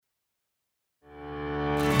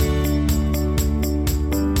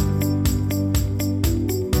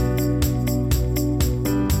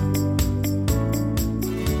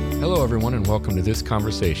everyone, and welcome to this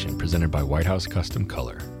conversation presented by White House Custom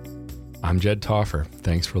Color. I'm Jed Toffer.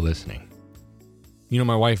 Thanks for listening. You know,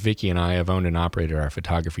 my wife Vicki and I have owned and operated our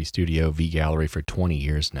photography studio, V Gallery, for 20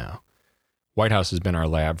 years now. White House has been our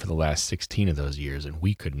lab for the last 16 of those years, and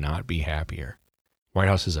we could not be happier. White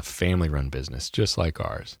House is a family-run business, just like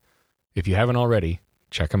ours. If you haven't already,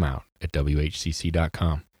 check them out at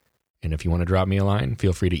WHCC.com. And if you want to drop me a line,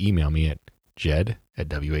 feel free to email me at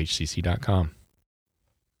jed@WHCC.com.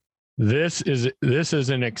 This is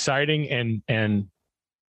an exciting and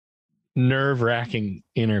nerve-wracking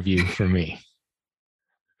interview for me.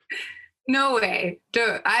 No way.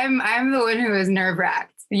 I'm the one who is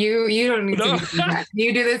nerve-wracked. You don't need to be nerve-wracked.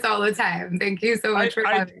 You do this all the time. Thank you so much for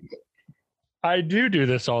having me. I do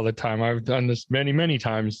this all the time. I've done this many, many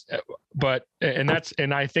times, but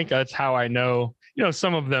I think that's how I know,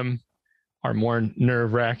 some of them are more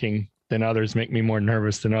nerve-wracking than others, make me more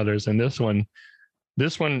nervous than others. And this one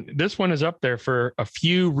is up there for a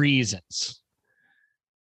few reasons.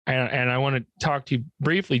 And I want to talk to you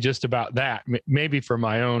briefly just about that, maybe for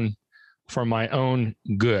my own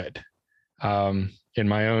good, in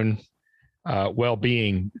my own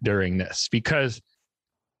well-being during this, because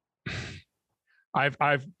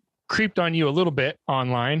I've creeped on you a little bit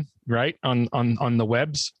online, right? On the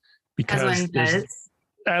webs, because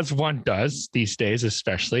as one does these days,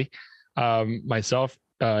 especially myself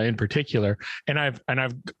in particular. And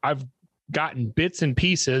I've gotten bits and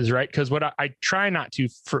pieces, right? Because what I try not to,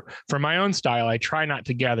 for my own style, I try not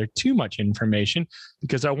to gather too much information,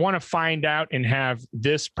 because I want to find out and have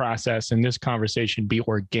this process and this conversation be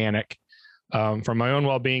organic for my own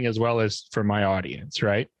well-being as well as for my audience,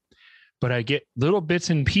 right? But I get little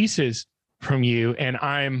bits and pieces from you, and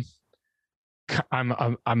I'm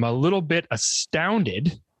a little bit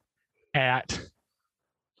astounded at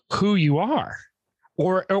who you are,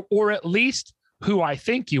 or at least who I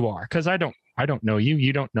think you are, because I don't know you.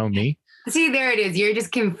 You don't know me. See, there it is. You're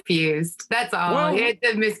just confused. That's all. Well,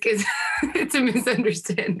 it's a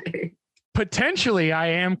misunderstanding. Potentially, I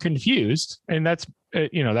am confused, and that's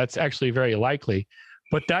actually very likely.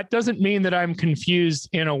 But that doesn't mean that I'm confused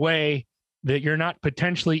in a way that you're not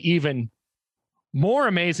potentially even more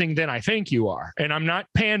amazing than I think you are. And I'm not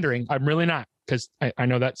pandering. I'm really not, because I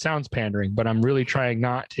know that sounds pandering, but I'm really trying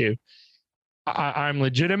not to. I'm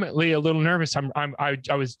legitimately a little nervous.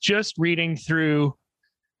 I was just reading through,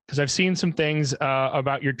 because I've seen some things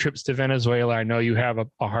about your trips to Venezuela. I know you have a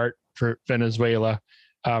heart for Venezuela.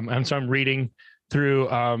 And so I'm reading through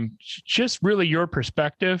just really your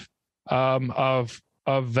perspective of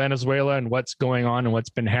Venezuela and what's going on and what's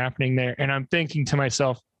been happening there. And I'm thinking to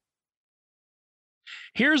myself,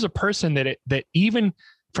 here's a person that even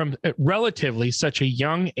from relatively such a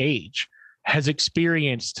young age has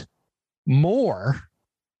experienced more,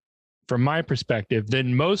 from my perspective,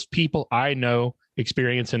 than most people I know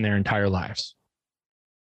experience in their entire lives.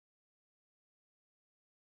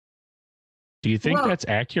 Do you think that's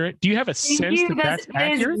accurate? Do you have a sense that that's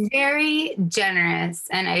accurate? That is very generous,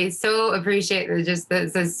 and I so appreciate it. Just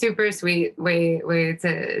that's a super sweet way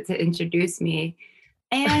to introduce me.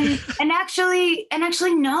 And actually,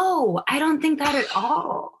 no, I don't think that at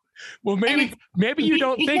all. Well, maybe you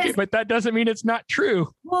don't think it, but that doesn't mean it's not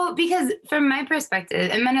true. Well, because from my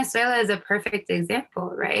perspective, and Venezuela is a perfect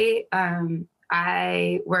example, right? I've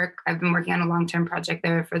been working on a long-term project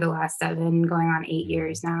there for the last 7, going on 8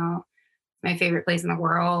 years now. My favorite place in the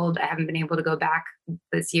world. I haven't been able to go back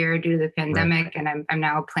this year due to the pandemic, right. And I'm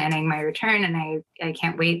now planning my return, and I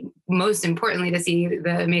can't wait, most importantly, to see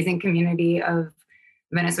the amazing community of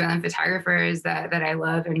Venezuelan photographers that I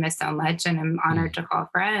love and miss so much, and I'm honored to call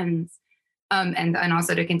friends, and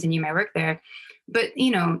also to continue my work there. But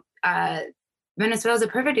Venezuela is a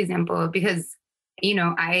perfect example, because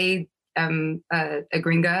I am a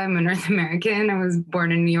gringa. I'm a North American. I was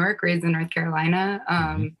born in New York, raised in North Carolina,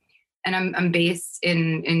 and I'm based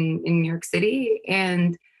in New York City,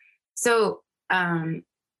 and so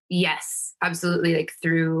yes, absolutely. Like,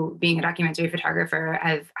 through being a documentary photographer,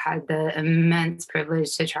 I've had the immense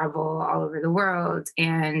privilege to travel all over the world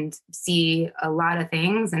and see a lot of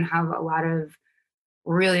things and have a lot of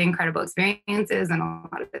really incredible experiences and a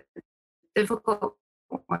lot of difficult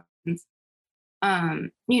ones.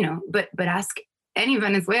 But ask any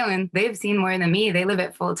Venezuelan, they've seen more than me. They live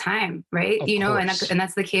it full time, right? And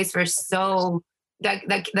that's the case for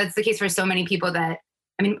that's the case for so many people that,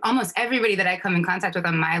 I mean, almost everybody that I come in contact with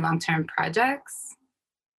on my long-term projects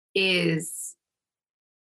is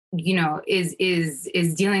dealing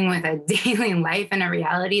with a daily life and a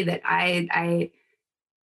reality that I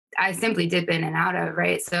simply dip in and out of,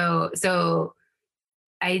 right? So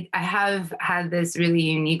I have had this really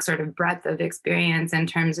unique sort of breadth of experience in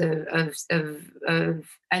terms of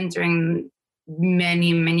entering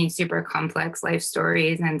many super complex life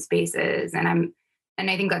stories and spaces, and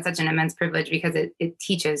I think that's such an immense privilege because it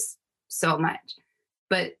teaches so much,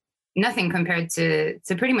 but nothing compared to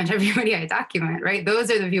pretty much everybody I document, right?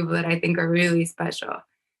 Those are the people that I think are really special.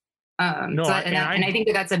 No, And I think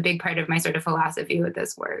that that's a big part of my sort of philosophy with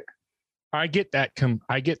this work. I get that.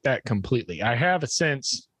 I get that completely. I have a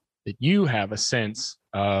sense that you have a sense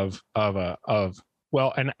of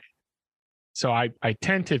well, and so I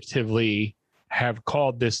tentatively have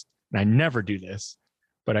called this, and I never do this,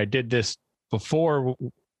 but I did this before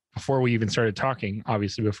we even started talking.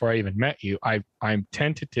 Obviously, before I even met you, I'm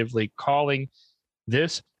tentatively calling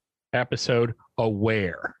this episode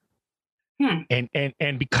 "Aware."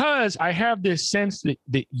 And because I have this sense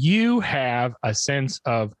that you have a sense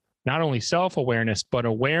of not only self-awareness, but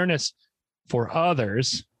awareness for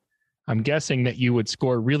others, I'm guessing that you would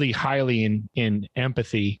score really highly in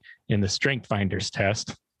empathy in the Strength Finders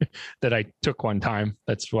test that I took one time.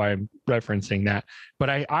 That's why I'm referencing that. But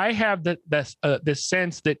I have this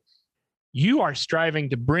sense that you are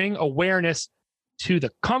striving to bring awareness to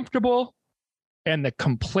the comfortable and the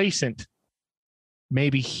complacent,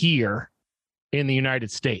 maybe here in the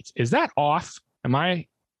United States. Is that off? Am I?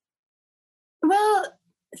 Well,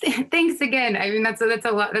 thanks again. I mean, that's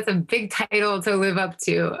a lot. That's a big title to live up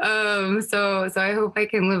to. So I hope I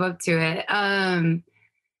can live up to it.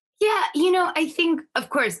 Yeah, I think, of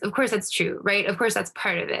course, that's true, right? Of course, that's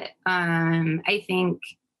part of it. I think,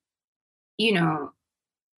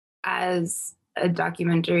 as a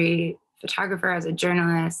documentary photographer, as a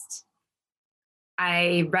journalist,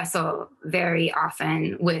 I wrestle very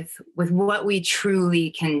often with what we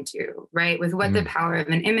truly can do, right? With what the power of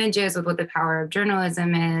an image is, with what the power of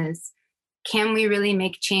journalism is. Can we really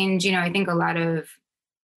make change? I think a lot of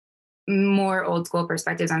more old school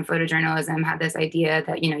perspectives on photojournalism had this idea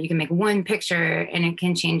that, you can make one picture and it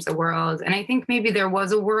can change the world. And I think maybe there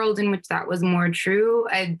was a world in which that was more true.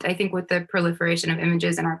 I think with the proliferation of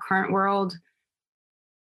images in our current world,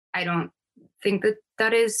 I don't think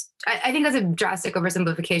that is, I think that's a drastic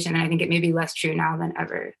oversimplification. And I think it may be less true now than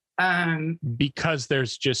ever. Because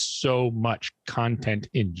there's just so much content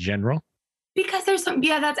in general. Because there's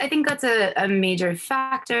I think that's a major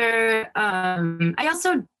factor. I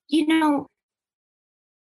also, I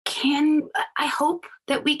hope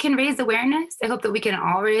that we can raise awareness. I hope that we can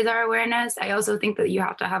all raise our awareness. I also think that you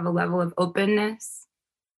have to have a level of openness,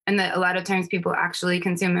 and that a lot of times people actually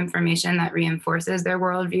consume information that reinforces their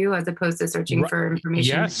worldview as opposed to searching for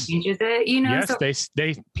information that changes it. Yes, so,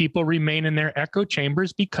 people remain in their echo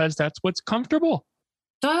chambers because that's what's comfortable.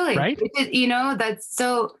 Totally, right? That's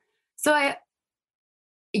so. I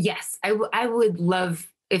would love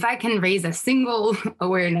if I can raise a single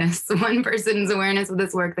awareness, one person's awareness of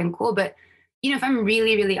this work, then cool. But, if I'm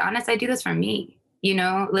really, really honest, I do this for me,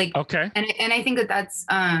 okay. And I think that's,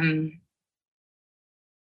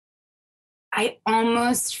 I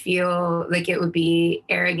almost feel like it would be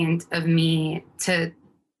arrogant of me to,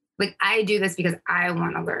 I do this because I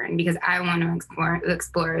want to learn, because I want to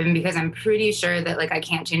explore, and because I'm pretty sure that I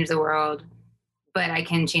can't change the world, but I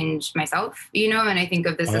can change myself, and I think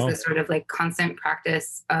of this as this sort of constant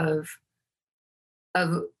practice of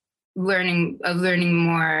learning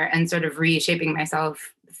more and sort of reshaping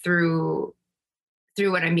myself through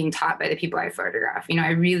what I'm being taught by the people I photograph. I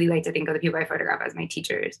really like to think of the people I photograph as my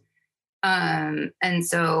teachers. And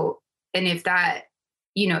if that,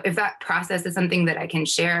 if that process is something that I can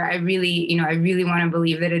share, I really want to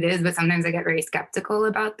believe that it is, but sometimes I get very skeptical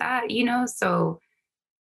about that, so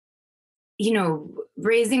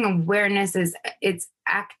raising awareness it's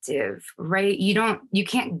active, right? You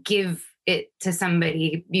can't give it to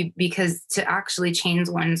somebody because to actually change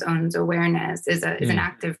one's own awareness is an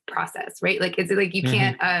active process, right? It's you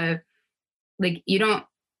can't, you don't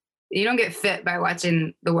get fit by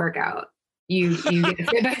watching the workout. You get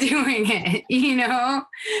fit by doing it, Oh,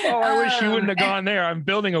 I wish you wouldn't have gone there. I'm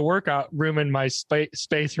building a workout room in my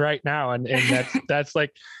space right now. And that's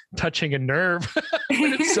like touching a nerve.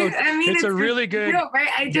 It's a really good, right?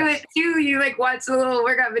 I do it too. You watch the little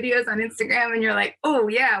workout videos on Instagram and you're like, oh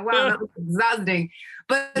yeah, wow, that looks exhausting.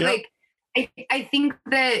 But I think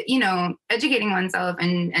that, educating oneself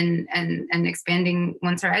and expanding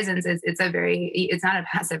one's horizons it's not a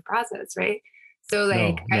passive process, right? So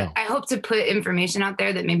no. I hope to put information out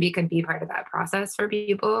there that maybe could be part of that process for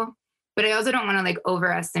people. But I also don't want to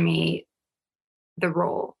overestimate the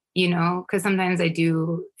role, because sometimes I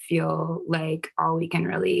do feel like all we can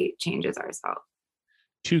really change is ourselves.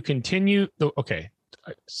 To continue to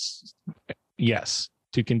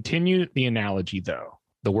continue the analogy though,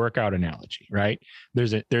 the workout analogy, right?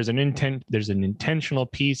 There's an intentional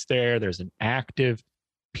piece there. There's an active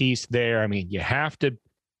piece there. I mean, you have to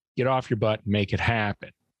get off your butt and make it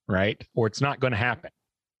happen, right? Or it's not going to happen.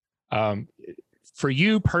 For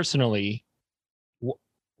you personally,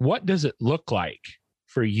 what does it look like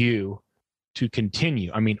for you to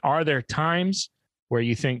continue? I mean, are there times where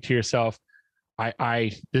you think to yourself,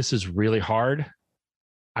 this is really hard.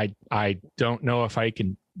 I don't know if I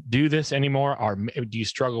can do this anymore. Or do you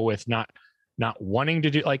struggle with not wanting to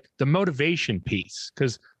do, like, the motivation piece?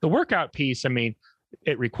 Because the workout piece, I mean,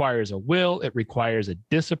 it requires a will, it requires a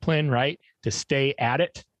discipline, right? To stay at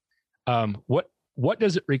it. What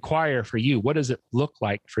does it require for you? What does it look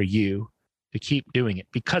like for you to keep doing it?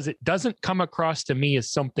 Because it doesn't come across to me as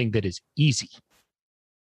something that is easy.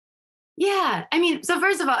 Yeah. I mean, so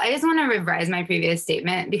first of all, I just want to revise my previous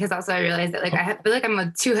statement, because also I realized that, like, I feel like I'm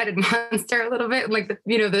a two-headed monster a little bit. Like,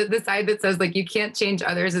 the side that says, like, you can't change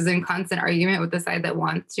others is in constant argument with the side that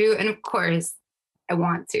wants to. And of course I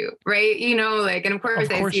want to, right? Like, and of course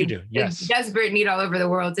I see you do. Yes. desperate need all over the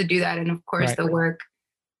world to do that. And of course, right. The work,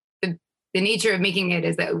 the nature of making it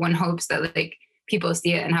is that one hopes that, like, people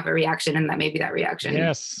see it and have a reaction, and that maybe that reaction,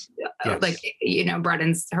 like,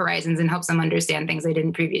 broadens horizons and helps them understand things they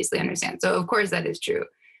didn't previously understand. So of course that is true.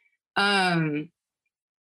 And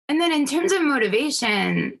then in terms of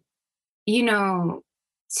motivation, to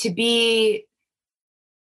be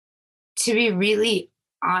really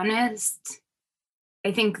honest,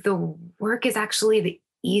 I think the work is actually the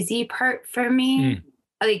easy part for me.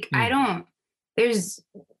 Like, there's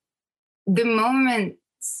the moments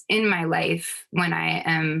in my life when I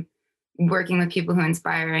am working with people who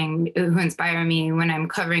inspire me, when I'm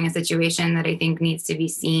covering a situation that I think needs to be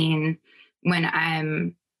seen, when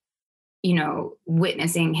I'm,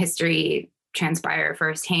 witnessing history transpire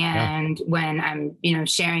firsthand, when I'm,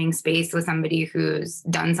 sharing space with somebody who's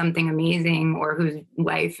done something amazing or whose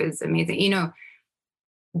life is amazing,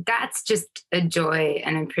 that's just a joy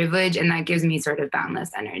and a privilege. And that gives me sort of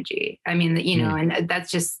boundless energy. I mean, and that's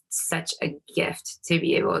just such a gift to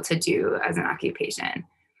be able to do as an occupation.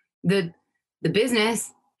 The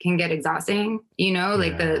business can get exhausting,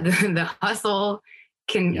 like the hustle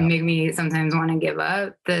can make me sometimes want to give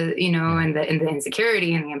up, and the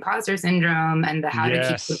insecurity and the imposter syndrome and the how to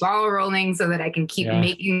keep the ball rolling so that I can keep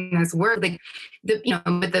making this work. Like, but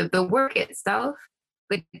the work itself,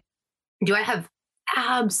 like, do I have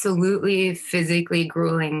absolutely physically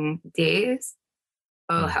grueling days?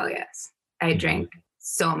 Oh, hell yes. I drink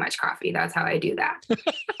so much coffee. That's how I do that.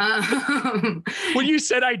 When you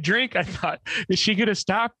said I drink, I thought, is she going to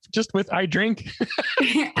stop just with I drink?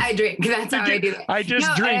 I drink. That's how I do it. I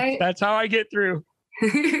just drink. That's how I get through.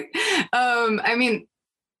 I mean,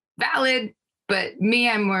 valid. But me,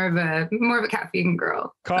 I'm more of a caffeine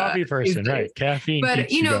girl. Coffee person, right? Caffeine. But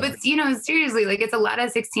seriously, like, it's a lot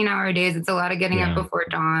of 16-hour days. It's a lot of getting up before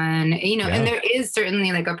dawn. And there is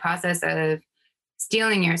certainly, like, a process of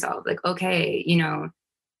steeling yourself. Like, okay,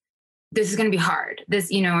 this is going to be hard. This,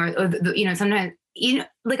 sometimes,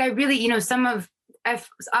 like, I really, I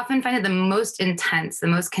often find that the most intense, the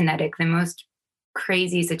most kinetic, the most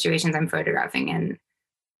crazy situations I'm photographing in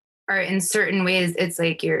are, in certain ways, it's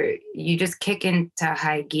like you just kick into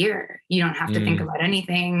high gear. You don't have to think about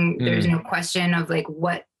anything. There's no question of, like,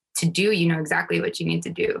 what to do. You know exactly what you need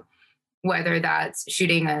to do, whether that's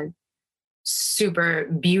shooting a super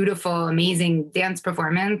beautiful, amazing dance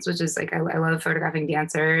performance, which is, like, I love photographing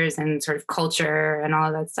dancers and sort of culture and all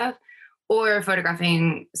of that stuff, or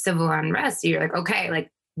photographing civil unrest. You're like, okay, like,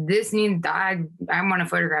 this needs, I want to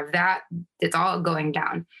photograph that. It's all going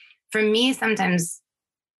down. For me, sometimes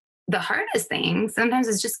the hardest thing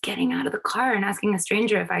is just getting out of the car and asking a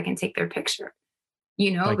stranger if I can take their picture.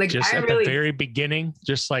 Like just at the very beginning,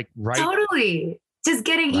 just like totally just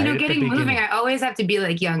getting, getting moving. I always have to be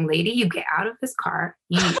like, young lady, you get out of this car,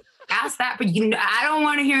 you ask that, but I don't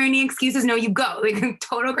want to hear any excuses. No, you go. Like, a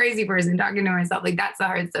total crazy person talking to myself. Like, that's the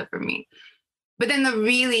hard stuff for me. But then the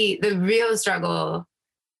real struggle,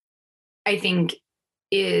 I think,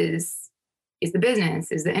 is the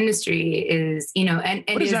business, is the industry, is, and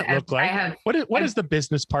what does that look like? What does the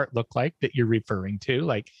business part look like that you're referring to?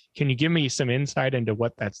 Like, can you give me some insight into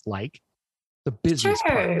what that's like? The business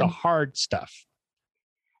part, the hard stuff.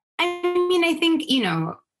 I mean, I think,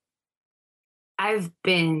 I've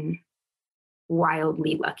been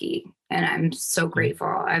wildly lucky, and I'm so grateful.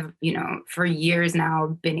 I've, for years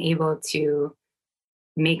now, been able to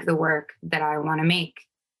make the work that I want to make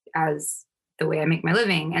as the way I make my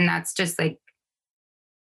living. And that's just, like,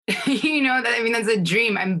 You know, that, I mean, that's a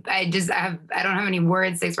dream. I don't have any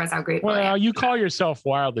words to express how grateful I Well, am. you call yourself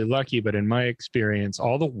wildly lucky, but in my experience,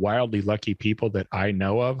 all the wildly lucky people that I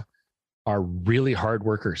know of are really hard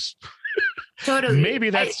workers. Totally. Maybe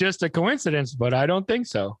that's just a coincidence, but I don't think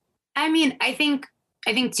so. I mean, I think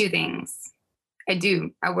two things. I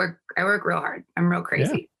work real hard. I'm real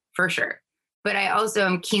crazy, for sure. But I also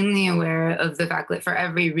am keenly aware of the fact that for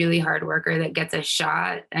every really hard worker that gets a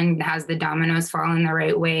shot and has the dominoes fall in the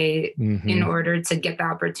right way in order to get the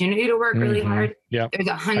opportunity to work really hard, there's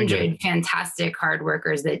 100 fantastic hard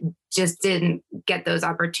workers that just didn't get those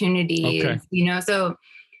opportunities. Okay. You know, so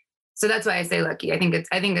that's why I say lucky. I think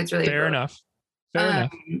it's really fair enough. Fair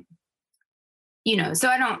enough. You know, so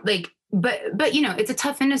I don't like. But you know, it's a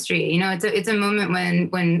tough industry. You know, it's a moment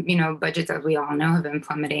when you know, budgets, as we all know, have been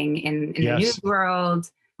plummeting in the news world.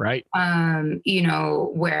 Right. You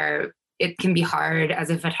know, where it can be hard as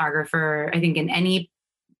a photographer, I think in any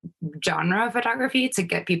genre of photography, to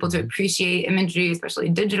get people to appreciate imagery, especially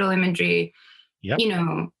digital imagery. Yep. You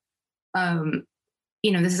know,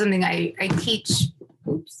 this is something I teach.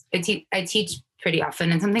 I teach pretty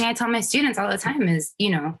often, and something I tell my students all the time is, you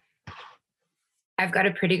know, I've got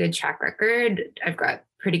a pretty good track record. I've got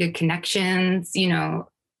pretty good connections. You know,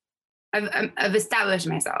 I've established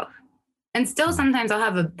myself, and still sometimes I'll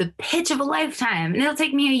have the pitch of a lifetime, and it'll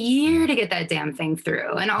take me a year to get that damn thing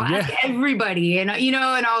through. And I'll ask everybody, and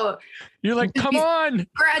you're like, come on,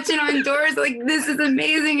 scratching on doors like, this is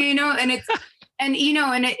amazing, you know, and it's. And, you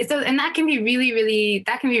know, and that can be really, really,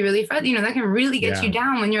 fun. You know, that can really get you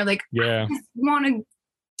down when you're like, I just want to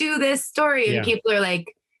do this story. And people are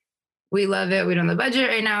like, we love it. We don't have the budget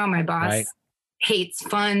right now. My boss hates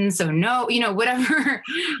fun. So no, you know, whatever,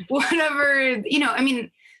 you know, I mean,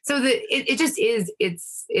 so it just is,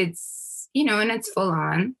 it's, you know, and it's full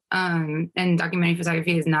on. And documentary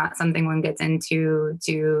photography is not something one gets into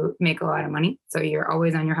to make a lot of money. So you're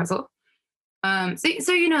always on your hustle.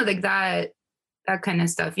 So, you know, like that kind of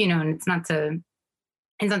stuff, you know, and it's not to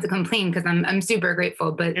complain, because I'm super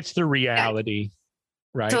grateful, but it's the reality,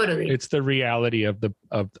 right? Totally. It's the reality of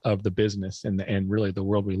the business and really the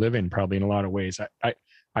world we live in, probably in a lot of ways.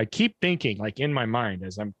 I keep thinking, like, in my mind,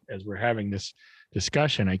 as we're having this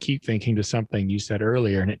discussion, I keep thinking to something you said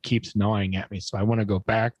earlier, and it keeps gnawing at me. So I want to go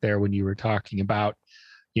back there when you were talking about,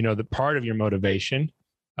 you know, the part of your motivation.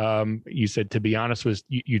 You said, to be honest, was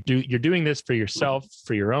you're doing this for yourself,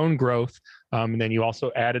 for your own growth. And then you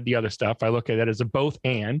also added the other stuff. I look at it as a both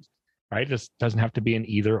and, right? It just doesn't have to be an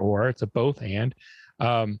either or, it's a both and.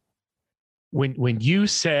 When you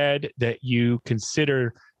said that you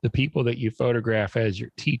consider the people that you photograph as your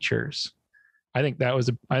teachers, I think that was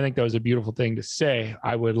a beautiful thing to say.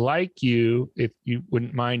 I would like you, if you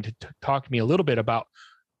wouldn't mind, to talk to me a little bit about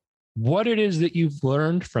what it is that you've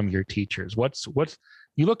learned from your teachers. What's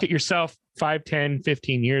you look at yourself 5, 10,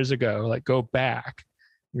 15 years ago, like, go back.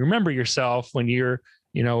 You remember yourself when you're,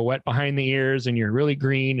 you know, wet behind the ears and you're really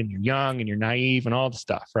green and you're young and you're naive and all the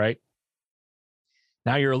stuff, right?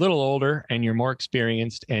 Now you're a little older and you're more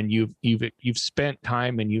experienced, and you've spent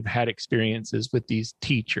time and you've had experiences with these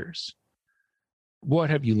teachers. What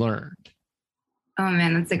have you learned? Oh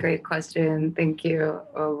man, that's a great question. Thank you.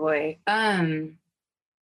 Oh boy. I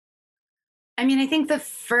mean, I think the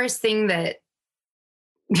first thing that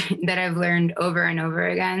I've learned over and over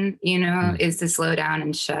again, you know, is to slow down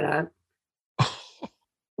and shut up.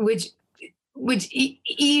 which,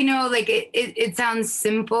 you know, like it sounds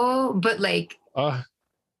simple, but like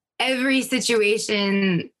every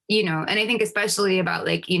situation, you know, and I think especially about,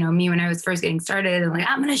 like, you know, me when I was first getting started, and like,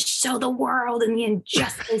 I'm going to show the world and the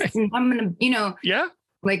injustice and I'm going to, you know,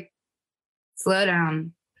 like, slow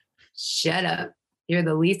down, shut up. You're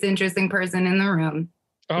the least interesting person in the room.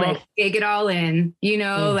 Like, take it all in, you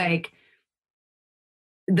know, like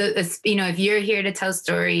you know, if you're here to tell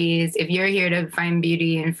stories, if you're here to find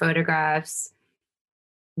beauty in photographs,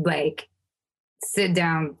 like, sit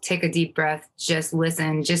down, take a deep breath, just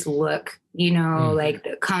listen, just look, you know, like,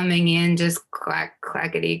 coming in, just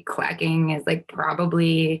clackety clacking is, like,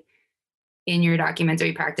 probably in your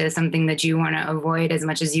documentary practice something that you want to avoid as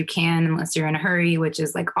much as you can, unless you're in a hurry, which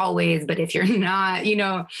is, like, always. But if you're not, you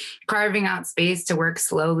know, carving out space to work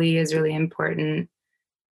slowly is really important.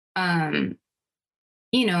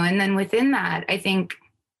 You know, and then within that, I think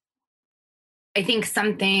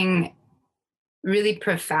something really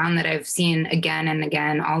profound that I've seen again and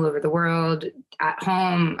again all over the world, at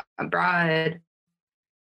home, abroad,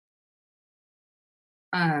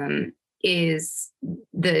 is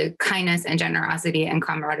the kindness and generosity and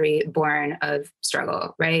camaraderie born of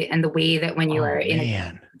struggle, right? And the way that when you are in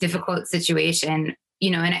a difficult situation,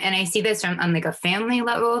 and I see this from on like a family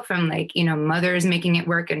level, from like, mothers making it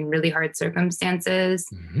work in really hard circumstances,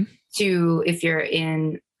 to if you're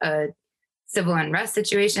in a civil unrest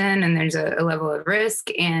situation and there's a level of risk,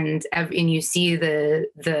 and you see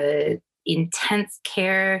the intense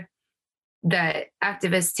care that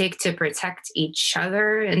activists take to protect each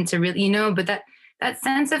other and to really, but that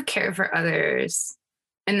sense of care for others,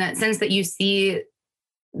 and that sense that you see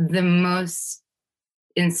the most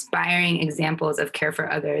inspiring examples of care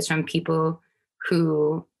for others from people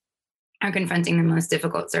who are confronting the most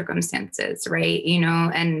difficult circumstances, right?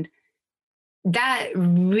 And that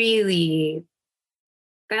really,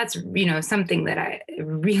 that's, something that I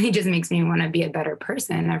really just makes me want to be a better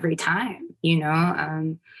person every time.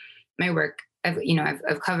 My work,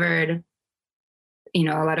 I've covered, a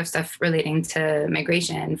lot of stuff relating to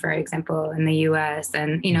migration, for example, in the US,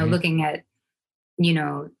 and, looking at,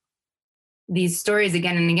 these stories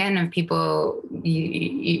again and again of people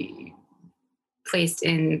placed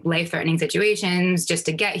in life-threatening situations just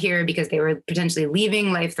to get here because they were potentially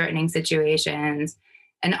leaving life-threatening situations.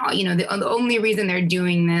 And, the only reason they're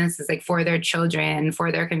doing this is like for their children,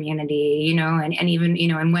 for their community, and even,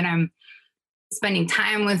 and when I'm spending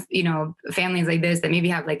time with, families like this that maybe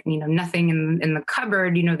have like, nothing in the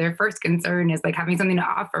cupboard, their first concern is like having something to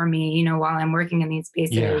offer me, while I'm working in these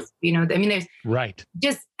spaces, there's right.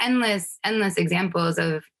 just endless examples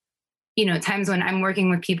of, times when I'm working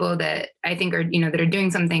with people that I think are, that are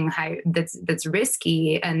doing something that's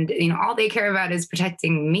risky, and, all they care about is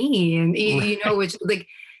protecting me, and, which like,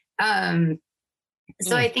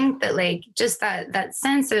 so I think that like just that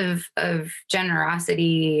sense of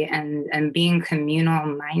generosity and being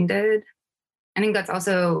communal minded, I think that's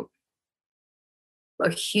also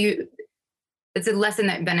it's a lesson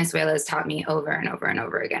that Venezuela has taught me over and over and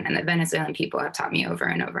over again, and that Venezuelan people have taught me over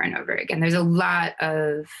and over and over again. There's a lot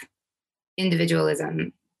of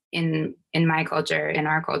individualism in my culture, in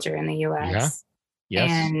our culture in the US. Yeah. Yes.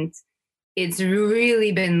 And it's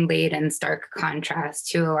really been laid in stark contrast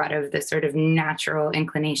to a lot of the sort of natural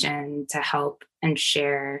inclination to help and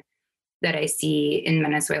share that I see in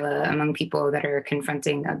Venezuela among people that are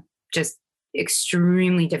confronting just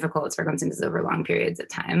extremely difficult circumstances over long periods of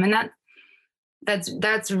time. And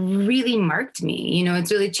that's really marked me.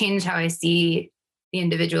 It's really changed how I see the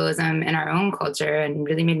individualism in our own culture, and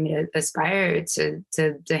really made me aspire to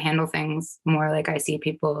handle things more like I see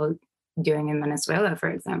people doing in Venezuela, for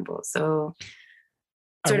example. So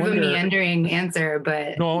sort of a meandering answer,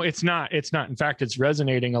 but no, it's not. In fact, it's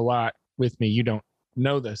resonating a lot with me. You don't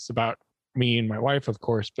know this about me and my wife, of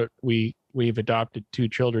course, but we've adopted 2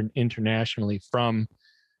 children internationally from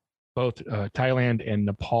both Thailand and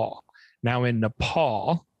Nepal. Now in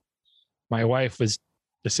Nepal, my wife was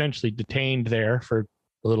essentially detained there for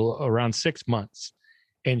around 6 months.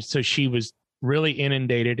 And so she was really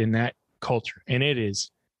inundated in that culture, and it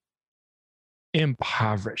is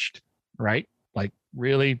impoverished, right? Like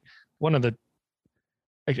really one of the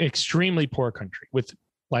extremely poor country with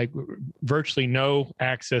like virtually no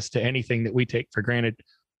access to anything that we take for granted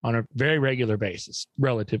on a very regular basis,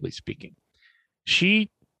 relatively speaking. She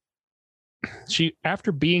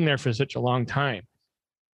after being there for such a long time,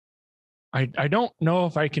 I don't know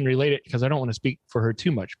if I can relate it, because I don't want to speak for her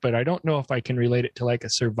too much, but I don't know if I can relate it to like a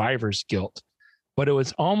survivor's guilt. But it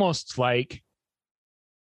was almost like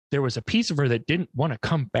there was a piece of her that didn't want to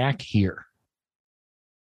come back here.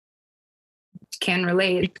 Can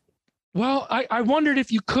relate. Well, I wondered if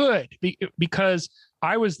you could, because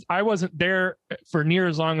I wasn't there for near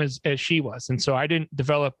as long as she was. And so I didn't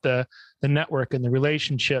develop the network and the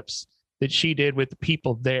relationships that she did with the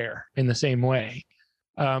people there in the same way.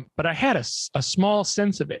 But I had a small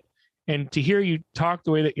sense of it. And to hear you talk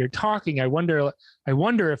the way that you're talking, I wonder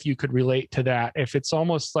if you could relate to that. If it's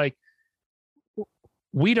almost like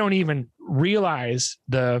we don't even realize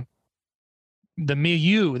the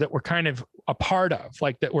milieu that we're kind of a part of,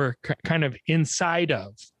 like that we're kind of inside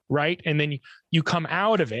of, right? And then you come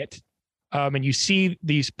out of it, and you see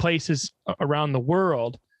these places around the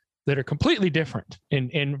world that are completely different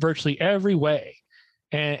in virtually every way.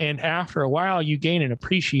 And after a while, you gain an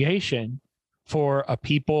appreciation for a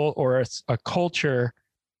people or a culture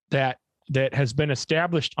that has been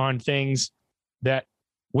established on things that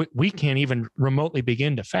we can't even remotely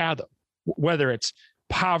begin to fathom, whether it's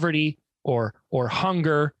poverty or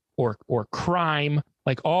hunger or crime,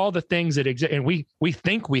 like all the things that exist. And we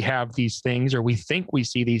think we have these things, or we think we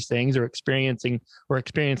see these things, or experience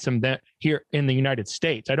them here in the United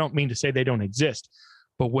States. I don't mean to say they don't exist,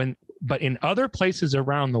 but in other places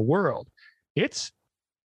around the world, it's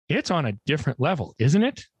on a different level, isn't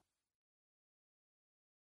it?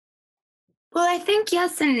 Well, I think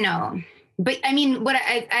yes and no, but I mean, what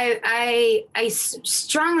I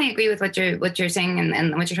strongly agree with what you're saying,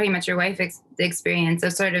 and what you're talking about your wife's experience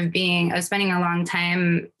of sort of spending a long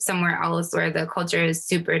time somewhere else where the culture is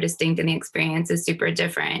super distinct and the experience is super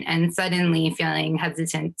different, and suddenly feeling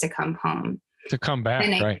hesitant to come home, to come back,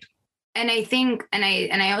 right? And I think, and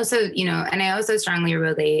I also, and I also strongly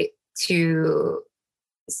relate to,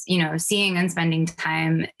 seeing and spending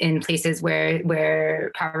time in places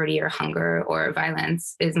where poverty or hunger or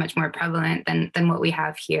violence is much more prevalent than what we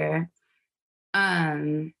have here.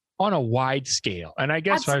 On a wide scale. And I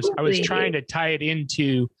guess I was trying to tie it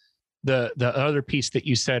into the other piece that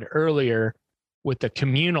you said earlier with the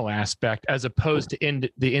communal aspect as opposed to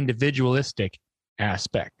the individualistic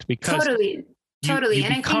aspect, because totally.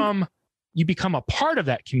 You become a part of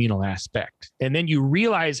that communal aspect, and then you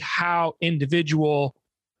realize how individualistic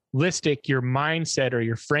your mindset or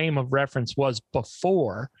your frame of reference was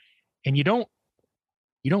before, and you don't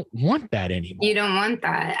want that anymore. You don't want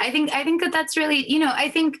that. I think that's really, I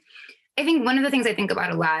think one of the things I think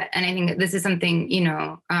about a lot, and I think that this is something,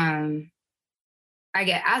 I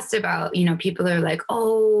get asked about, people are like,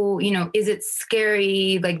 oh, is it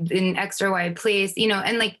scary, like in X or Y place,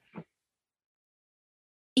 and like,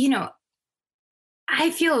 I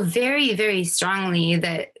feel very, very strongly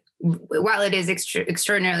that while it is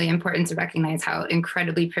extraordinarily important to recognize how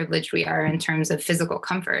incredibly privileged we are in terms of physical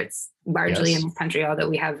comforts, largely in this country, although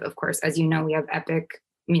we have, of course, as you know, we have epic,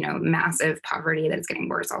 massive poverty that is getting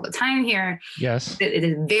worse all the time here. Yes. It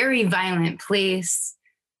is a very violent place.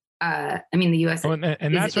 I mean, the U.S. And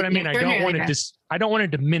that's what I mean. I don't want to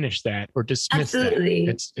diminish that or dismiss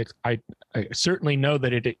that. I certainly know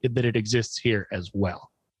that it exists here as well.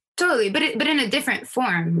 Totally, but in a different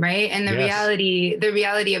form, right? And the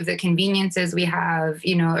reality of the conveniences we have,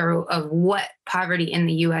 or of what poverty in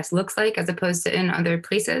the U.S. looks like as opposed to in other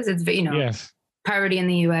places. It's poverty in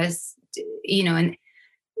the U.S. And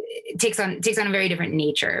it takes on a very different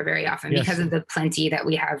nature very often because of the plenty that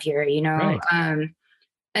we have here, Right.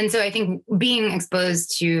 And so I think being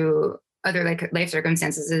exposed to other life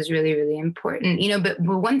circumstances is really, really important, But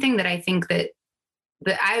one thing that I think that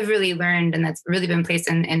I've really learned, and that's really been placed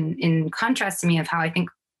in contrast to me of how I think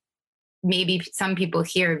maybe some people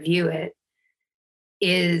here view it,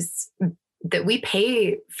 is that we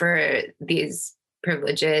pay for these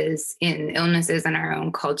privileges in illnesses in our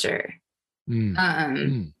own culture. And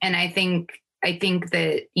I think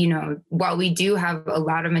that, while we do have a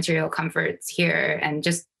lot of material comforts here and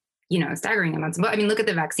just, staggering amounts, but I mean, look at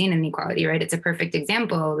the vaccine inequality, right? It's a perfect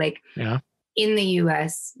example. In the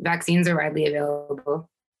US, vaccines are widely available.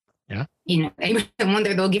 Yeah. I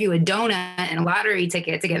wonder, they'll give you a donut and a lottery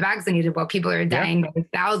ticket to get vaccinated while people are dying by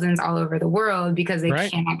thousands all over the world because they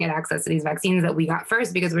cannot get access to these vaccines that we got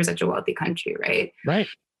first because we're such a wealthy country, right? Right.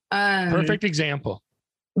 Perfect example.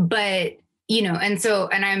 But,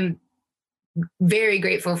 and I'm very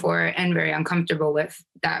grateful for and very uncomfortable with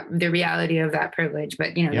that, the reality of that privilege.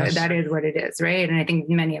 But, that is what it is, right? And I think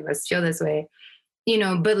many of us feel this way,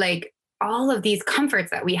 but all of these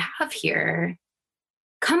comforts that we have here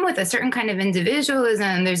come with a certain kind of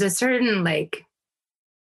individualism. There's a certain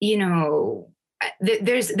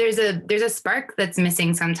there's a spark that's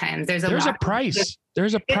missing sometimes. There's a price.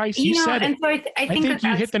 There's a price. You said it. So I think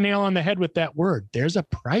you hit the nail on the head with that word. There's a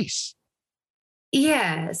price.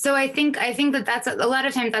 Yeah. So I think that that's a lot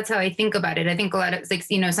of times that's how I think about it. I think a lot of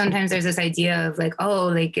sometimes there's this idea of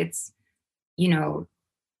it's,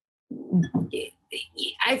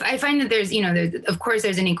 I find that there's, of course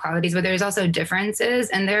there's inequalities, but there's also differences.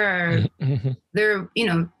 And there are,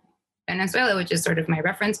 Venezuela, which is sort of my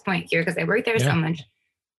reference point here, because I work there so much.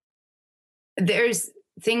 There's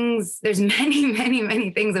many, many, many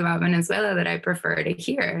things about Venezuela that I prefer to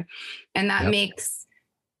hear. And that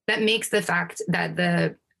makes the fact that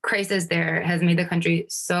the crisis there has made the country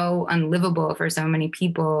so unlivable for so many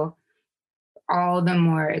people all the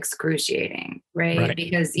more excruciating, right?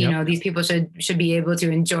 Because, these people should be able to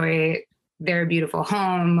enjoy their beautiful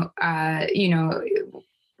home,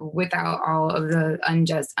 without all of the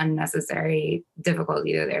unjust, unnecessary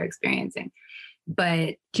difficulty that they're experiencing.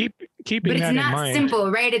 But keeping but that it's not in mind. Simple,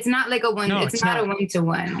 right? It's not like a one. No, it's not a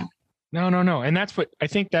one-to-one. No. And that's what I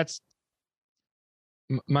think. That's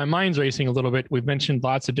my mind's racing a little bit. We've mentioned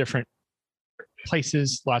lots of different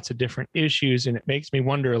places, lots of different issues, and it makes me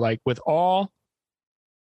wonder, with all,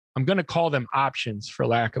 I'm going to call them options for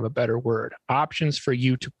lack of a better word, options for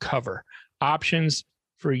you to cover, options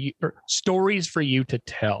for you, or stories for you to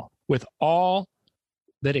tell with all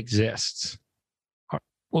that exists.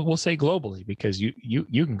 Well, we'll say globally, because you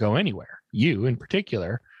can go anywhere. You in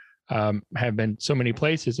particular have been so many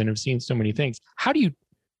places and have seen so many things.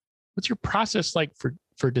 What's your process like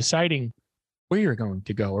for deciding where you're going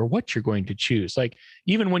to go or what you're going to choose. Like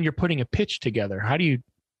even when you're putting a pitch together, how do you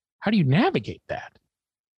navigate that?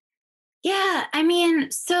 Yeah, I mean,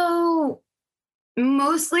 so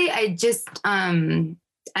mostly I just I'm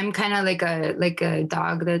kind of like a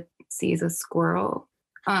dog that sees a squirrel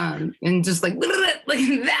and just like that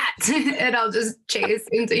and I'll just chase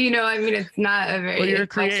into, I mean, it's not a very Well, you're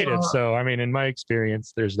creative, so I mean, in my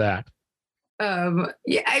experience, there's that.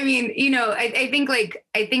 Yeah, I mean, I think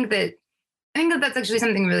that that's actually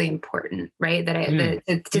something really important, right?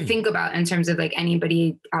 To think about in terms of like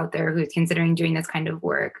anybody out there who's considering doing this kind of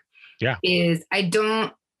work. Yeah.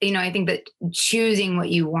 I think that choosing what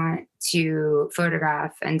you want to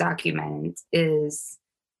photograph and document is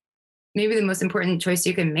maybe the most important choice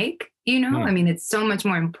you can make. I mean, it's so much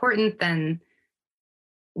more important than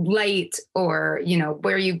light or,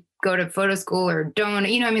 where you go to photo school or don't,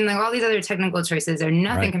 I mean, like all these other technical choices are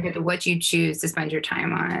nothing compared to what you choose to spend your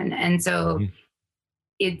time on. And so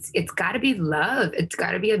it's got to be love. It's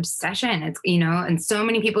got to be obsession. It's, and so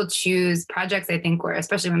many people choose projects, I think, where,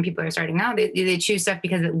 especially when people are starting out, they choose stuff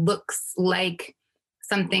because it looks like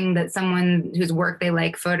something that someone whose work they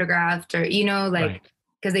like photographed or,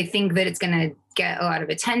 because they think that it's going to get a lot of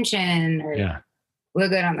attention or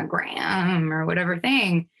look good on the gram or whatever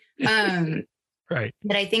thing. Right.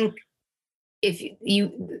 But I think if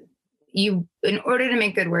you in order to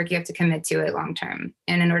make good work, you have to commit to it long term.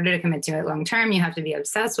 And in order to commit to it long term, you have to be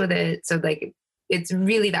obsessed with it. So like it's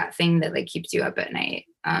really that thing that like keeps you up at night.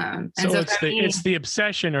 So it's the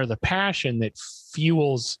obsession or the passion that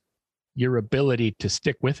fuels your ability to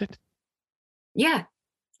stick with it. Yeah.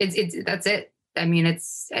 It's that's it. I mean,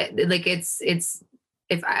 it's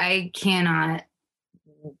if I cannot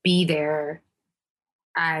be there,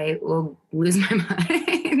 I will lose my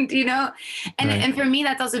mind, and for me,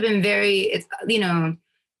 that's also been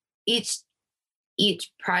it's,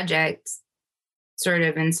 each project sort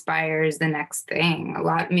of inspires the next thing a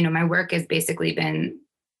lot. My work has basically been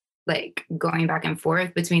like going back and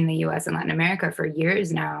forth between the US and Latin America for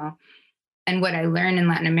years now. And what I learn in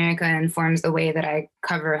Latin America informs the way that I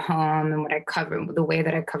cover home, and the way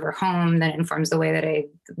that I cover home that informs the way that I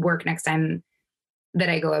work next time that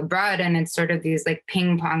I go abroad. And it's sort of these like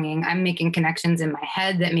ping ponging. I'm making connections in my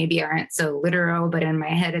head that maybe aren't so literal, but in my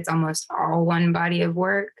head, it's almost all one body of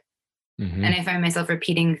work. And I find myself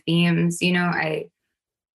repeating themes. I'm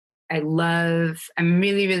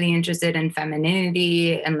really, really interested in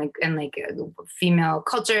femininity and female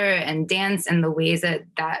culture and dance and the ways that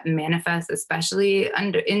manifests, especially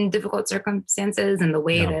in difficult circumstances, and the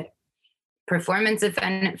way that performance of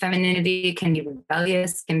femininity can be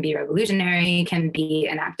rebellious, can be revolutionary, can be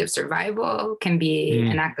an act of survival, can be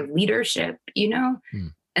an act of leadership,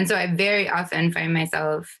 And so I very often find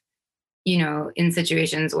myself, in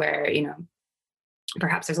situations where,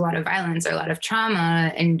 perhaps there's a lot of violence or a lot of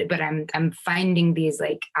trauma, but I'm finding these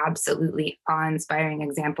like absolutely awe-inspiring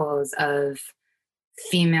examples of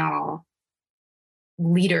female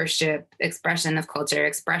leadership, expression of culture,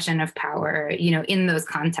 expression of power, in those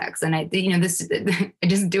contexts. And I just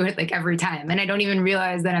do it like every time. And I don't even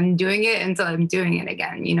realize that I'm doing it until I'm doing it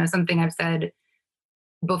again. Something I've said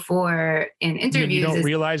before in interviews. You don't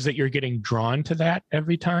realize that you're getting drawn to that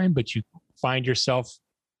every time, but you find yourself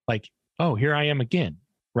like, oh, here I am again.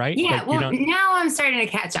 Right. Yeah. Like, now I'm starting to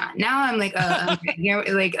catch on. Now I'm like,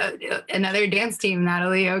 another dance team,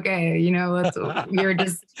 Natalie. Okay. You're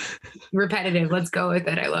just repetitive. Let's go with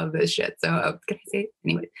it. I love this shit. So can I say it?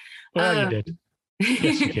 Anyway. Well, you did.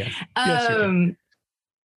 Yes, you can. Yes, you can.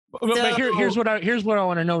 But here's what I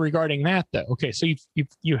want to know regarding that though. Okay. So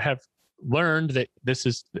you have learned that this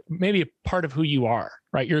is maybe a part of who you are,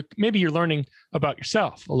 right? You're learning about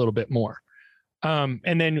yourself a little bit more.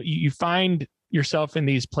 And then you find yourself in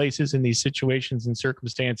these places, in these situations and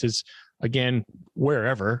circumstances, again,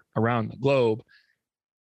 wherever around the globe.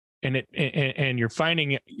 And you're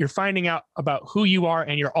finding out about who you are,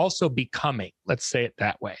 and you're also becoming, let's say it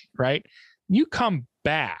that way, right? You come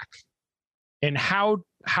back, and how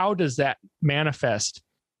does that manifest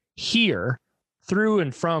here through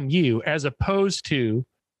and from you, as opposed to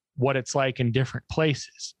what it's like in different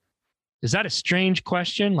places? Is that a strange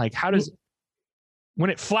question? Like, how does, when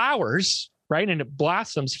it flowers, right, and it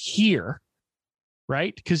blossoms here,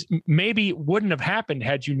 right? Because maybe it wouldn't have happened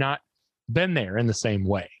had you not been there in the same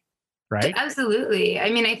way, right? Absolutely. I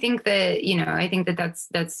mean, I think that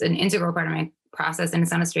that's an integral part of my process, and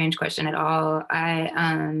it's not a strange question at all. I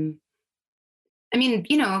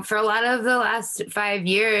mean, for a lot of the last 5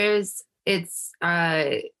 years, it's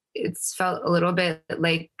felt a little bit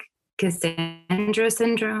like Cassandra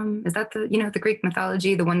syndrome. Is that the Greek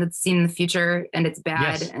mythology, the one that's seen the future and it's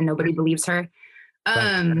bad and nobody believes her?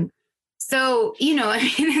 Right. So, I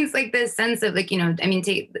mean, it's like this sense of like, I mean,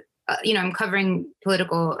 I'm covering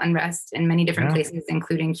political unrest in many different places,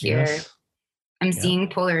 including here. Yes. I'm seeing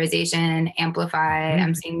polarization amplify. Mhm.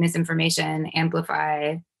 I'm seeing misinformation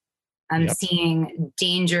amplify. I'm seeing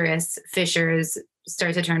dangerous fissures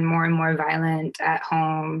start to turn more and more violent at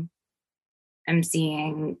home. I'm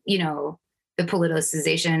seeing, the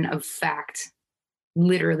politicization of fact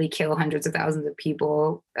literally kill hundreds of thousands of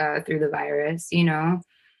people through the virus,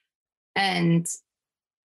 and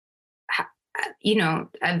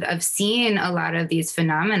I've seen a lot of these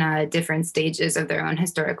phenomena at different stages of their own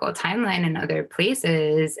historical timeline in other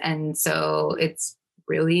places. And so it's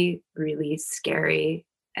really, really scary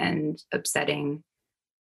and upsetting,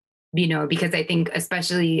 because I think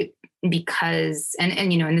especially because,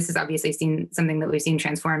 and this is obviously something that we've seen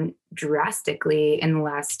transform drastically in the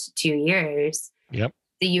last 2 years. Yep.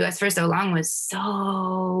 The US for so long was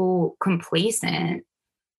so complacent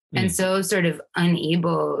and so sort of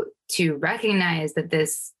unable to recognize that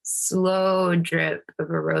this slow drip of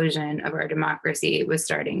erosion of our democracy was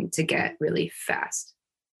starting to get really fast,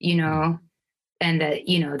 and that,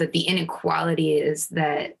 that the inequalities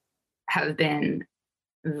that have been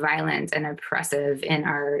violent and oppressive in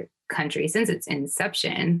our country since its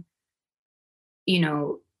inception,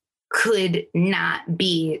 could not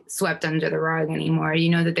be swept under the rug anymore.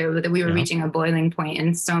 That we were reaching a boiling point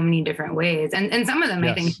in so many different ways. And some of them,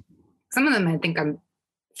 I think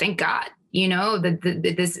thank God,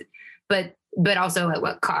 that this, but also at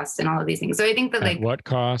what cost and all of these things. So I think that at what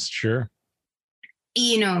cost? Sure.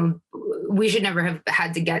 We should never have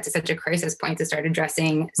had to get to such a crisis point to start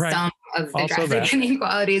addressing some of the drastic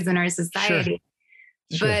inequalities in our society.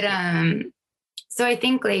 Sure. But, so I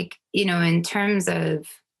think in terms of,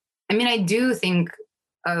 I do think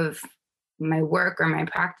of my work or my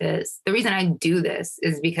practice. The reason I do this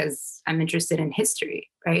is because I'm interested in history,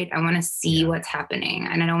 right? I want to see what's happening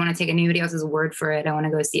and I don't want to take anybody else's word for it. I want to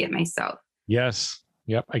go see it myself. Yes.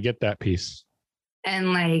 Yep. I get that piece.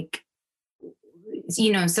 And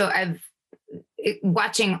so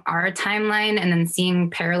watching our timeline and then seeing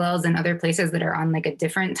parallels in other places that are on a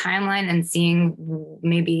different timeline and seeing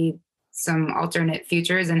maybe some alternate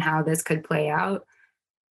futures and how this could play out.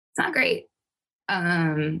 It's not great.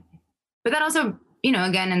 But that also,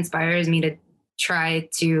 again, inspires me to try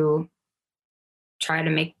to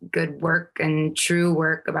make good work and true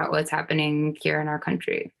work about what's happening here in our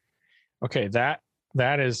country. Okay. That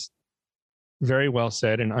is very well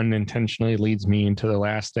said, and unintentionally leads me into the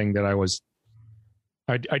last thing that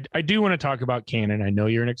I do want to talk about Canon. I know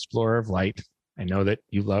you're an explorer of light. I know that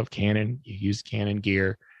you love Canon, you use Canon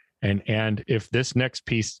gear. And if this next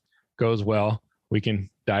piece goes well, we can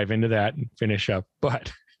dive into that and finish up.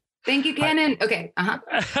 But thank you, Canon. Okay. Love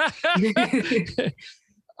you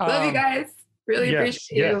guys. Really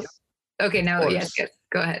appreciate you. Yes. Okay. Now, yes.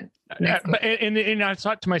 Go ahead. And I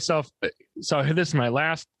thought to myself, so this is my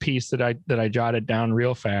last piece that I jotted down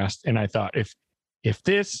real fast. And I thought, if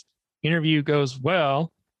this interview goes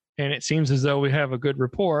well, and it seems as though we have a good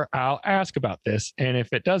rapport, I'll ask about this. And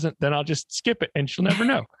if it doesn't, then I'll just skip it and she'll never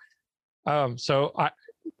know. So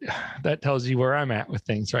that tells you where I'm at with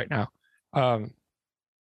things right now. I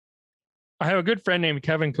have a good friend named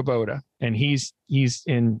Kevin Kubota, and he's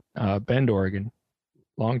in Bend, Oregon,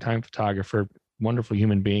 longtime photographer, wonderful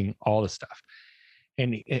human being, all the stuff.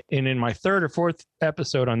 And in my third or fourth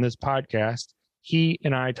episode on this podcast, he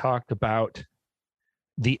and I talked about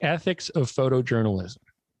the ethics of photojournalism.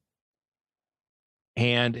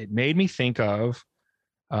 And it made me think of,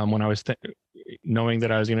 when I was knowing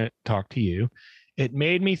that I was going to talk to you, it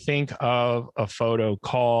made me think of a photo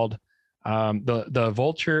called the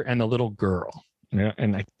Vulture and the Little Girl.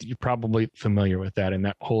 And you're probably familiar with that and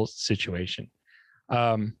that whole situation.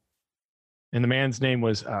 And the man's name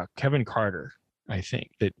was Kevin Carter, I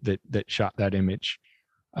think, that shot that image.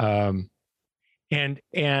 And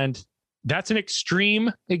that's an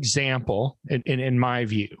extreme example, in my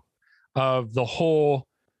view, of the whole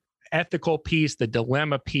ethical piece, the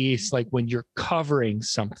dilemma piece, like when you're covering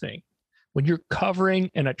something, when you're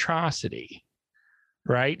covering an atrocity,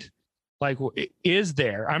 right? Like, is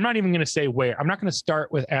there, I'm not even going to say where, I'm not going to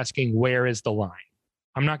start with asking where is the line.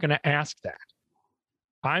 I'm not going to ask that.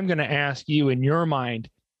 I'm going to ask you, in your mind,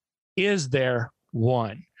 is there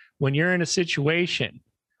one? When you're in a situation,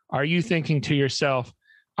 are you thinking to yourself,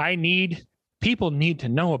 people need to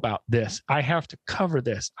know about this. I have to cover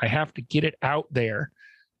this. I have to get it out there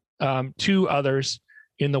to others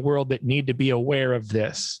in the world that need to be aware of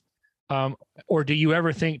this. Or do you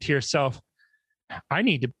ever think to yourself, I'm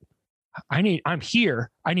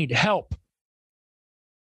here. I need help.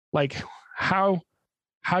 Like, how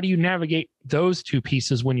do you navigate those two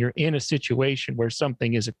pieces when you're in a situation where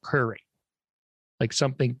something is occurring, like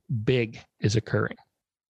something big is occurring?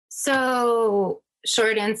 So,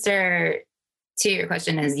 short answer to your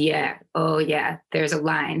question is yeah. Oh, yeah, there's a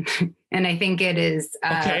line. And I think it is.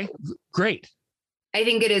 Okay, great. I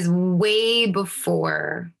think it is way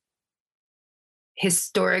before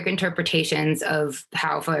historic interpretations of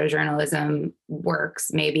how photojournalism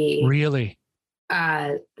works, maybe. Really?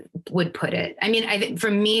 Would put it. I mean, I think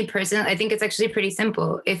for me personally, I think it's actually pretty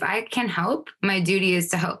simple. If I can help, my duty is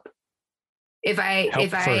to help.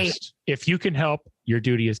 If you can help, your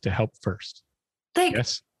duty is to help first. Like,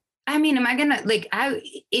 yes. I mean, am I gonna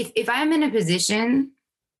if I'm in a position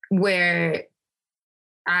where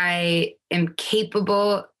I am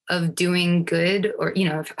capable of doing good, or, you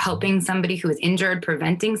know, helping somebody who is injured,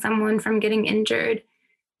 preventing someone from getting injured,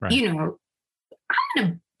 right. You know, I'm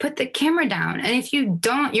gonna put the camera down. And if you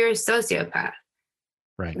don't, you're a sociopath.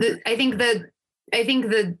 Right. I think the,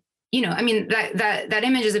 you know, I mean, that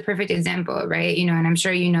image is a perfect example, right? You know, and I'm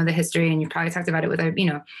sure you know the history, and you've probably talked about it with, you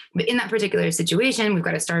know, but in that particular situation, we've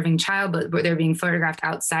got a starving child, but they're being photographed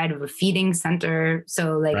outside of a feeding center.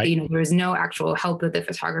 So, like, right. You know, there was no actual help that the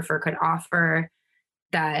photographer could offer.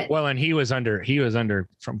 Well, and he was under,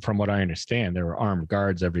 from what I understand, there were armed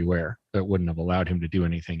guards everywhere that wouldn't have allowed him to do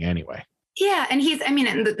anything anyway. Yeah. And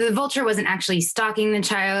the vulture wasn't actually stalking the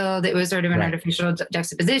child. It was sort of an artificial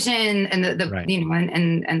juxtaposition, and right. You know,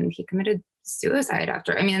 and he committed suicide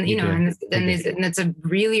after. I mean, you know, and it's a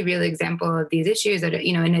really real example of these issues that,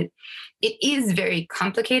 you know, and it is very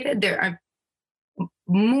complicated. There are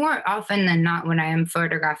more often than not, when I am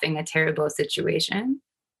photographing a terrible situation,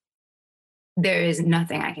 there is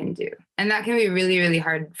nothing I can do. And that can be really, really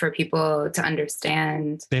hard for people to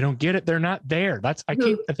understand. They don't get it. They're not there. I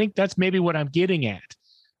think that's maybe what I'm getting at.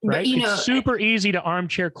 Right. But, you know, it's super easy to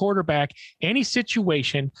armchair quarterback any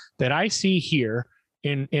situation that I see here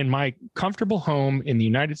in my comfortable home in the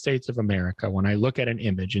United States of America, when I look at an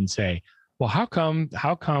image and say, well, how come,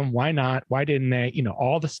 why not? Why didn't they, you know,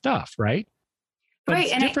 all the stuff. Right. But right.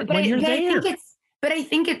 It's different when you're there. But I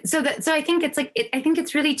think it's I think it's like, I think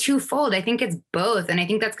it's really twofold. I think it's both. And I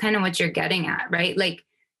think that's kind of what you're getting at, right? Like,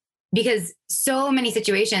 because so many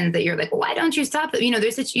situations that you're like, why don't you stop? You know,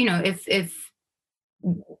 there's such, you know, if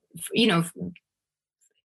you know,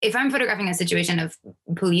 if I'm photographing a situation of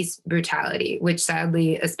police brutality, which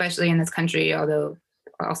sadly, especially in this country, although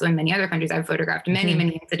also in many other countries, I've photographed many,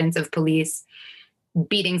 many incidents of police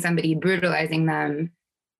beating somebody, brutalizing them,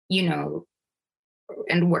 you know,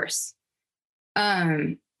 and worse.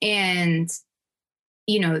 And,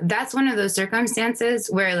 you know, that's one of those circumstances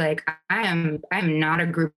where, like, I'm not a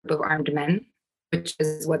group of armed men, which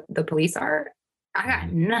is what the police are. I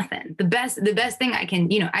got nothing. The best thing I can,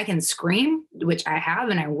 you know, I can scream, which I have,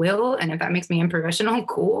 and I will. And if that makes me unprofessional,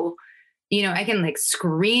 cool. You know, I can, like,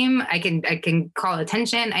 scream. I can call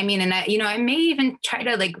attention. I mean, and I, you know, I may even try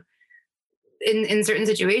to, like, in certain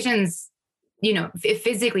situations, you know,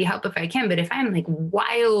 physically help if I can. But if I'm, like,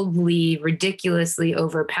 wildly, ridiculously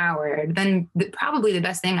overpowered, then probably the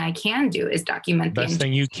best thing I can do is document. The best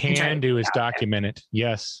thing you can do is document it.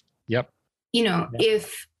 Yes. Yep. You know,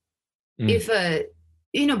 if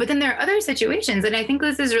you know, but then there are other situations, and I think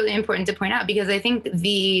this is really important to point out, because I think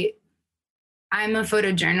I'm a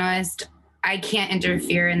photojournalist. I can't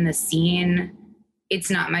interfere in the scene.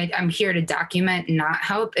 It's not I'm here to document, not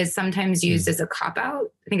help, is sometimes used as a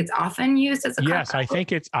cop-out. I think it's often used as a cop-out.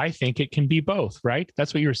 Yes, I think it can be both, right?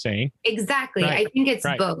 That's what you were saying. Exactly. Right. I think it's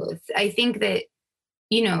both. I think that,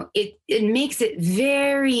 you know, it makes it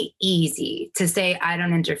very easy to say, I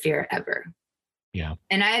don't interfere ever. Yeah.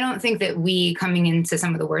 And I don't think that we, coming into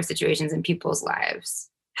some of the worst situations in people's lives,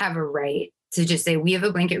 have a right to just say, we have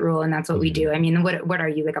a blanket rule and that's what we do. I mean, what are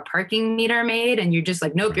you, like a parking meter maid? And you're just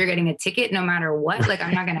like, nope, you're getting a ticket no matter what. Like,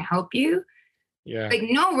 I'm not going to help you. Yeah. Like,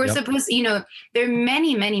 no, we're supposed to, you know, there are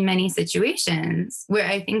many, many, many situations where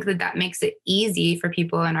I think that makes it easy for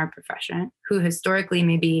people in our profession who historically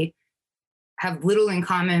maybe have little in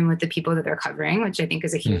common with the people that they're covering, which I think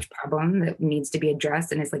is a huge problem that needs to be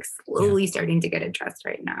addressed and is, like, slowly starting to get addressed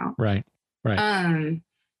right now. Right.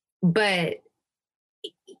 But,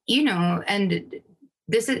 you know, and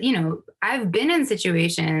this is, you know, I've been in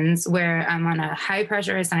situations where I'm on a high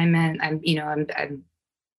pressure assignment. I'm you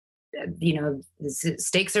know, the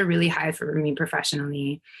stakes are really high for me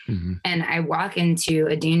professionally. And I walk into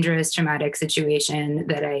a dangerous, traumatic situation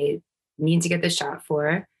that I need to get the shot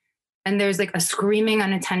for. And there's, like, a screaming,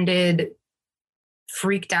 unattended,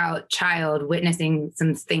 freaked out child witnessing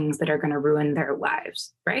some things that are going to ruin their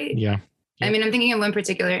lives. Right. Yeah. I mean, I'm thinking of one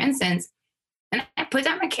particular instance, and I put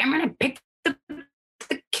down my camera and I picked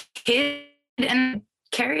the kid and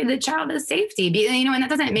carry the child to safety. And that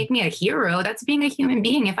doesn't make me a hero. That's being a human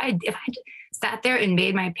being. If I sat there and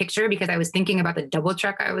made my picture because I was thinking about the double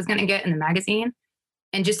truck I was going to get in the magazine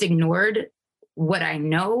and just ignored what I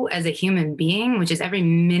know as a human being, which is every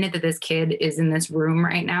minute that this kid is in this room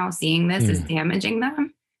right now seeing this is damaging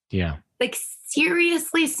them. Yeah. Like,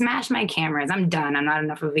 seriously, smash my cameras. I'm done. I'm not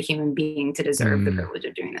enough of a human being to deserve the privilege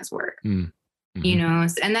of doing this work. You know,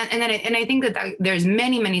 and I think that there's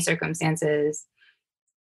many circumstances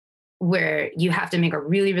where you have to make a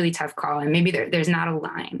really, really tough call, and maybe there's not a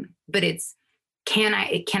line, but it's, can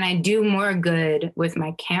I do more good with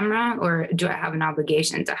my camera, or do I have an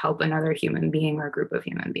obligation to help another human being or a group of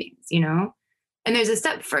human beings, you know? And there's a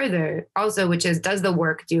step further also, which is, does the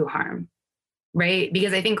work do harm? Right?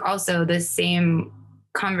 Because I think also the same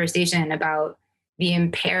conversation about the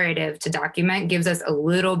imperative to document gives us a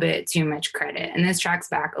little bit too much credit. And this tracks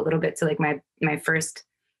back a little bit to like the first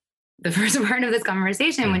part of this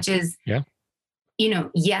conversation, which is, you know,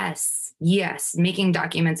 yes, making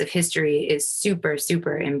documents of history is super,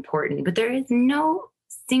 super important, but there is no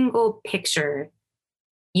single picture,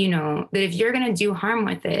 you know, that if you're going to do harm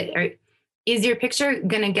with it, or is your picture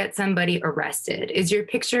going to get somebody arrested? Is your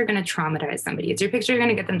picture going to traumatize somebody? Is your picture going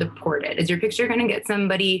to get them deported? Is your picture going to get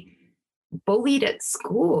somebody bullied at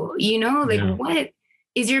school? You know, like what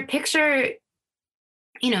is your picture,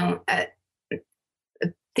 you know,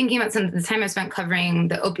 thinking about the time I spent covering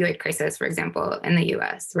the opioid crisis, for example, in the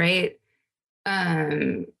US, right?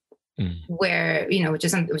 Where, you know, which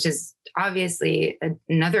is obviously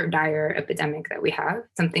another dire epidemic that we have,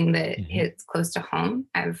 something that hits close to home.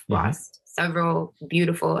 I've lost several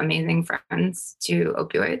beautiful, amazing friends to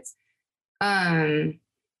opioids. And,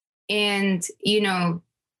 you know,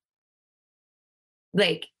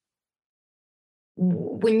 like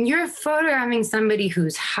when you're photographing somebody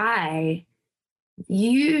who's high,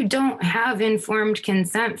 you don't have informed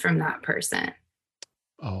consent from that person.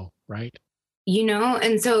 Oh, right. You know,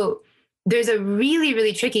 and so there's a really,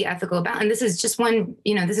 really tricky ethical balance. And this is just one,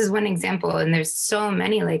 you know, this is one example. And there's so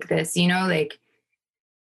many like this, you know, like,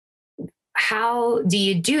 how do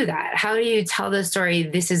you do that? How do you tell the story?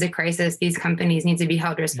 This is a crisis. These companies need to be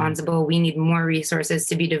held responsible. We need more resources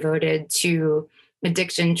to be devoted to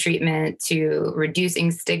addiction treatment, to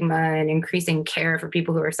reducing stigma and increasing care for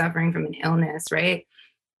people who are suffering from an illness, right?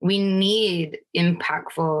 We need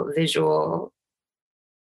impactful visual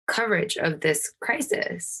coverage of this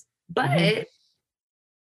crisis. But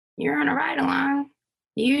you're on a ride along.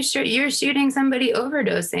 You're shooting somebody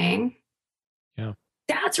overdosing. Yeah.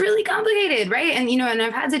 That's really complicated, right? And, you know, and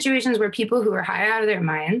I've had situations where people who are high out of their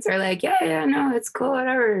minds are like, yeah, no, it's cool,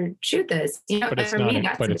 whatever, shoot this. You know, but it's for not, me,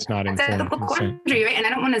 that's informed consent. Right? And I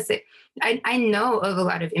don't want to say, I know of a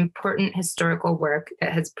lot of important historical work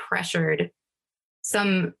that has pressured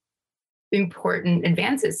some important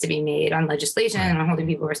advances to be made on legislation and on holding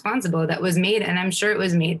people responsible that was made. And I'm sure it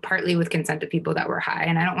was made partly with consent of people that were high.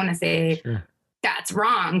 And I don't want to say that's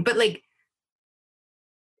wrong, but like,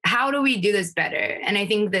 how do we do this better? And I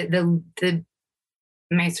think that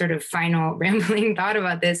my sort of final rambling thought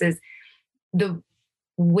about this is the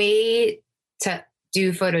way to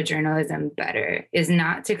do photojournalism better is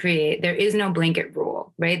not to create, there is no blanket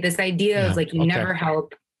rule, right? This idea of like, you never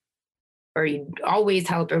help or you always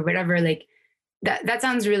help or whatever, like that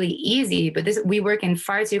sounds really easy, but we work in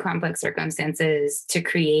far too complex circumstances to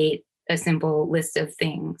create a simple list of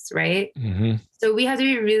things, right? So we have to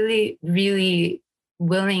be really, really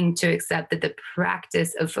willing to accept that the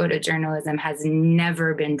practice of photojournalism has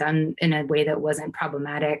never been done in a way that wasn't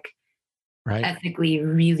problematic, ethically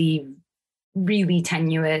really, really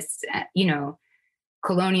tenuous, you know,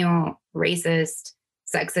 colonial, racist,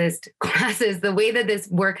 sexist, classist. The way that this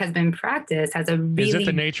work has been practiced has a really... Is it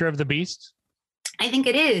the nature of the beast? I think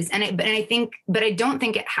it is. And I don't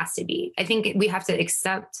think it has to be. I think we have to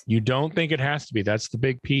accept... You don't think it has to be. That's the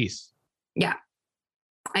big piece. Yeah.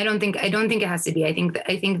 I don't think it has to be. I think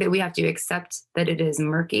that we have to accept that it is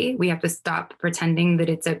murky. We have to stop pretending that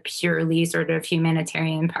it's a purely sort of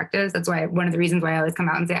humanitarian practice. That's why one of the reasons why I always come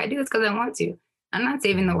out and say I do this because I want to. I'm not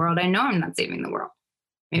saving the world. I know I'm not saving the world.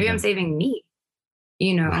 Maybe I'm saving me,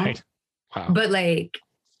 you know? Right. Wow. But like,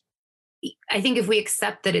 I think if we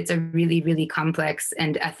accept that it's a really, really complex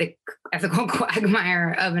and ethical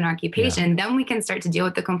quagmire of an occupation, then we can start to deal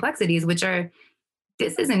with the complexities, which are,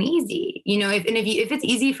 this isn't easy, you know. If it's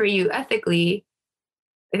easy for you ethically,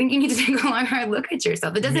 I think you need to take a long, hard look at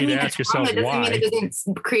yourself. It doesn't mean it's wrong. It doesn't mean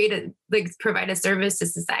it doesn't provide a service to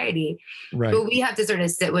society. Right. But we have to sort of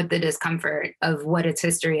sit with the discomfort of what its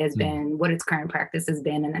history has been, what its current practice has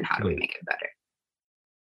been, and then how do we make it better?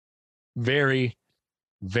 Very,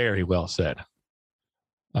 very well said.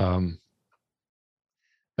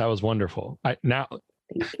 That was wonderful. Now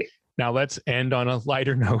Thank you. let's end on a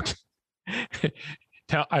lighter note.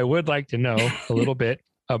 I would like to know a little bit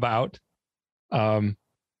about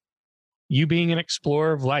you being an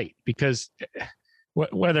explorer of light, because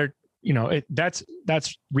whether, that's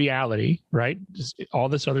reality, right? Just all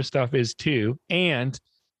this other stuff is too. And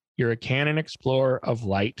you're a canon explorer of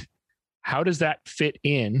light. How does that fit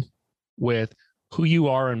in with who you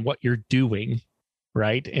are and what you're doing,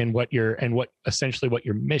 right? And what essentially what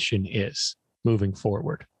your mission is moving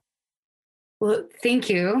forward? Well, thank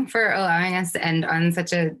you for allowing us to end on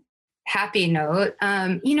such a happy note.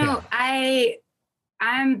 I'm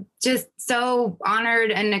just so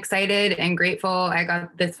honored and excited and grateful. I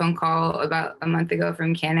got this phone call about a month ago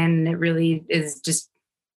from Canon, and it really is just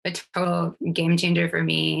a total game changer for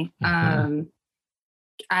me. Mm-hmm.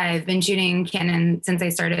 I've been shooting Canon since I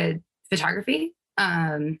started photography.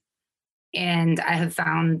 And I have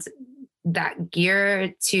found that gear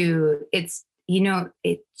it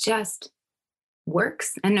just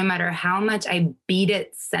works. And no matter how much I beat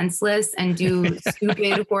it senseless and do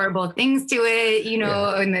stupid, horrible things to it,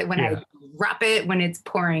 and when I drop it, when it's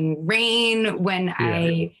pouring rain, when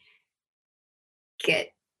I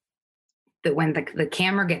get when the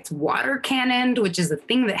camera gets water cannoned, which is a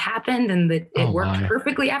thing that happened, and that it worked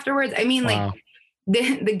perfectly afterwards. I mean, wow.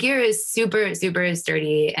 The gear is super, super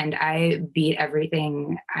sturdy, and I beat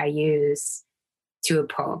everything I use to a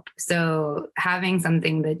pulp. So having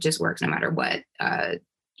something that just works no matter what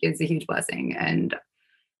is a huge blessing. And,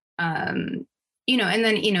 and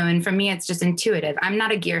for me, it's just intuitive. I'm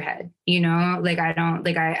not a gearhead,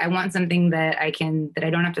 I want something that I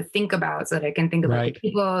don't have to think about, so that I can think about the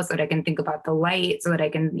people, so that I can think about the light, so that I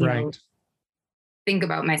can, think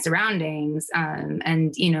about my surroundings. And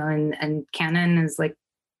Canon is like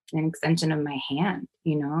an extension of my hand,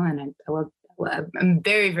 and I'm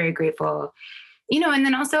very, very grateful. And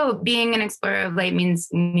then also being an explorer of light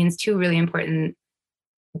means two really important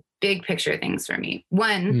big picture things for me.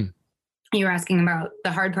 One, you were asking about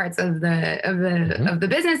the hard parts of the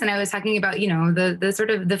business, and I was talking about the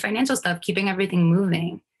sort of the financial stuff, keeping everything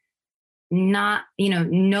moving, not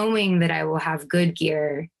knowing that I will have good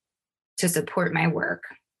gear to support my work.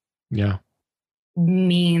 Yeah,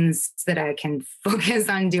 means that I can focus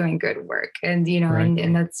on doing good work, and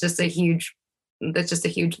and that's just a huge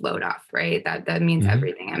load off, right? That means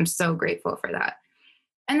everything. I'm so grateful for that.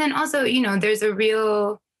 And then also, there's a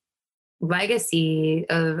real legacy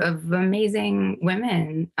of amazing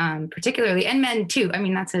women, particularly, and men too. I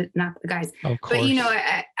mean, not the guys, of course.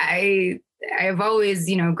 But I've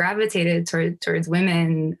always gravitated towards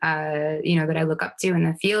women, that I look up to in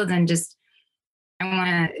the field, and just I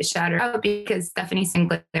want to shout her out because Stephanie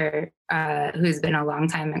Sinclair, who's been a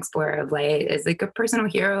longtime explorer of light, is like a personal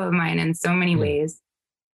hero of mine in so many ways.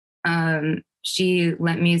 She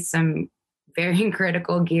lent me some very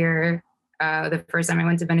critical gear the first time I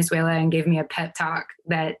went to Venezuela, and gave me a pep talk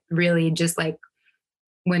that really just like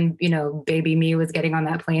when, baby me was getting on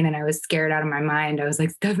that plane and I was scared out of my mind. I was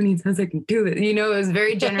like, Stephanie says I can do it. It was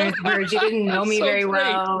very generous of her. She didn't know me very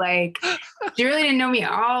well. Like she really didn't know me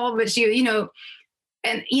at all, but she,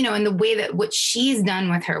 and, in the way that what she's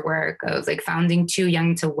done with her work of like founding Too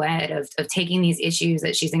Young to Wed, of taking these issues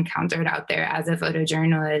that she's encountered out there as a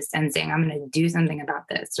photojournalist and saying, I'm going to do something about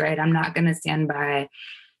this, right? I'm not going to stand by.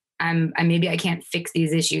 Maybe I can't fix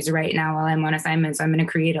these issues right now while I'm on assignment. So I'm going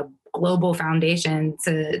to create a global foundation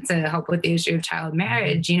to help with the issue of child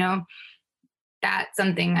marriage. That's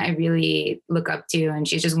something I really look up to. And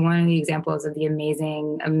she's just one of the examples of the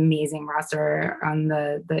amazing, amazing roster on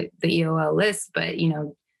the EOL list. But,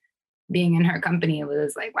 being in her company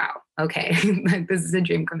was like, wow, okay, like this is a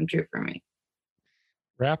dream come true for me.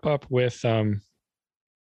 Wrap up with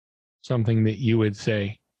something that you would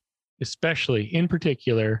say, especially in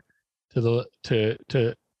particular to the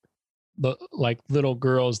like little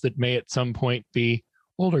girls that may at some point be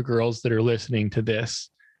older girls that are listening to this.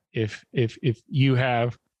 If you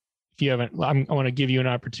haven't, I want to give you an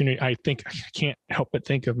opportunity. I can't help but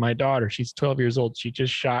think of my daughter. She's 12 years old. She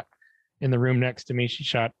just shot in the room next to me. She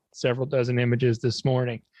shot several dozen images this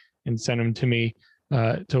morning and sent them to me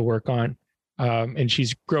to work on. And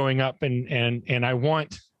she's growing up, and I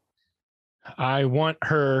want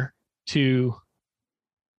her to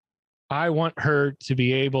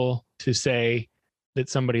be able to say that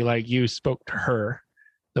somebody like you spoke to her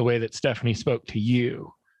the way that Stephanie spoke to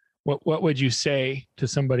you. What would you say to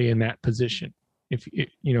somebody in that position if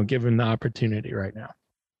given the opportunity right now?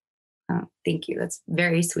 Oh, thank you. That's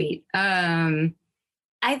very sweet. I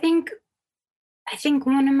think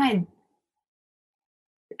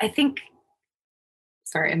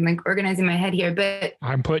sorry, I'm like organizing my head here, but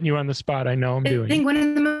I'm putting you on the spot. I know I'm doing. I think one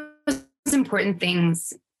of the important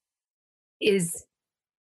things is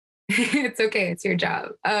it's okay, it's your job.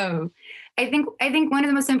 I think one of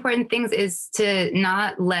the most important things is to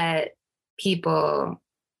not let people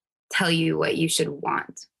tell you what you should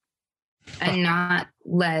want and not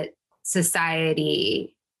let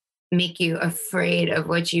society make you afraid of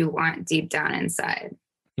what you want deep down inside.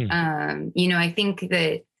 I think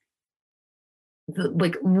that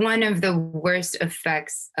like one of the worst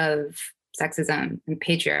effects of sexism and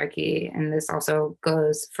patriarchy, and this also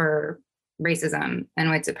goes for racism and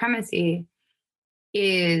white supremacy,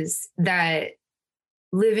 is that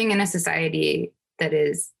living in a society that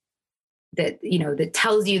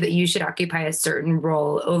tells you that you should occupy a certain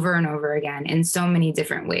role over and over again in so many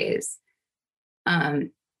different ways,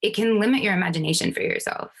 it can limit your imagination for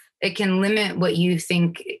yourself. It can limit what you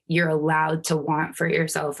think you're allowed to want for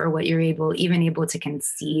yourself, or what you're able to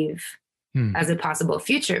conceive as a possible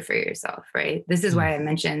future for yourself, right? This is why I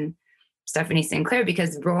mentioned Stephanie Sinclair,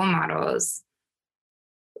 because role models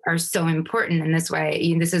are so important. And this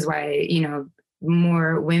is why,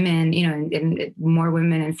 more women, and more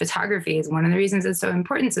women in photography is one of the reasons it's so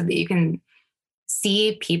important, so that you can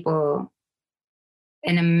see people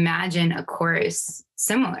and imagine a course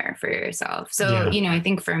similar for yourself. So, I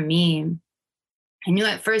think for me, I knew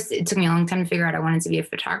at first it took me a long time to figure out I wanted to be a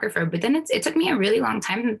photographer, but then it took me a really long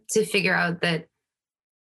time to figure out that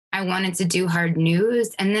I wanted to do hard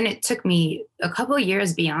news. And then it took me a couple of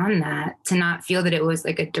years beyond that to not feel that it was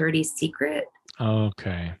like a dirty secret.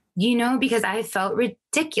 Okay. Because I felt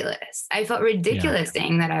ridiculous.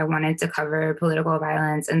 Saying that I wanted to cover political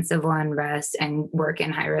violence and civil unrest and work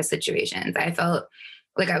in high-risk situations. I felt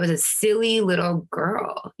like I was a silly little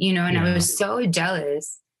girl, and I was so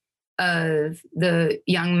jealous of the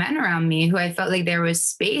young men around me who I felt like there was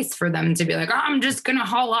space for them to be like, I'm just going to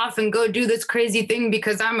haul off and go do this crazy thing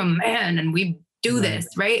because I'm a man and we do this.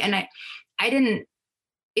 Right. And I didn't,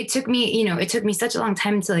 it took me such a long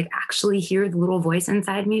time to like actually hear the little voice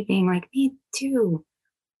inside me being like, me too.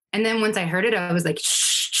 And then once I heard it, I was like,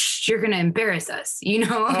 shh, you're going to embarrass us. I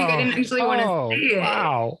didn't actually want to say it.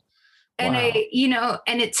 Wow. And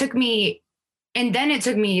it took me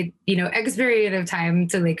X period of time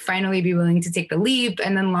to like finally be willing to take the leap,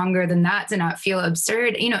 and then longer than that to not feel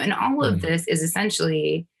absurd, and all of this is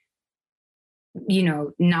essentially,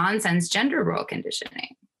 nonsense gender role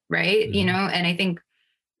conditioning. Right. And I think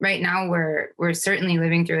right now we're certainly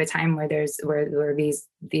living through a time where where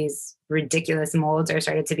these ridiculous molds are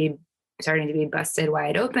starting to be busted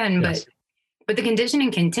wide open. Yes. But the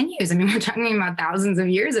conditioning continues. I mean, we're talking about thousands of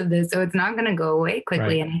years of this, so it's not going to go away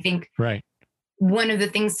quickly. Right. And I think one of the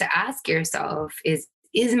things to ask yourself is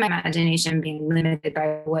my imagination being limited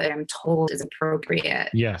by what I'm told is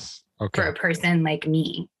appropriate? Yes. Okay. For a person like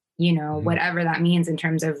me, whatever that means in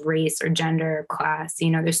terms of race or gender or class.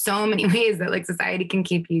 There's so many ways that like society can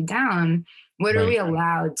keep you down. What are we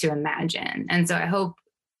allowed to imagine? And so I hope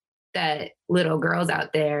that little girls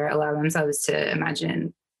out there allow themselves to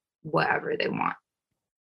imagine whatever they want.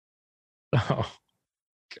 Oh,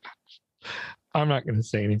 gosh. I'm not going to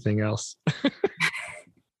say anything else.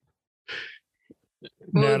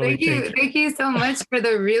 Well, Natalie, thank you so much for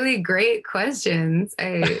the really great questions.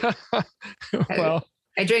 I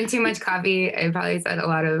drank too much coffee. I probably said a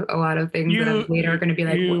lot of things that I'm later going to be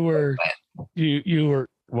like. You were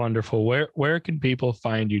wonderful. Where can people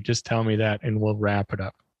find you? Just tell me that, and we'll wrap it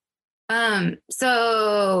up.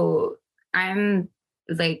 So I'm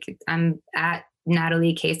at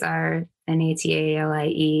Natalie Keysar,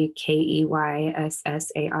 Natalie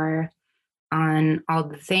Keyssar, on all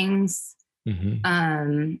the things.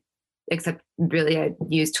 Mm-hmm. Except really I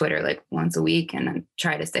use Twitter like once a week, and I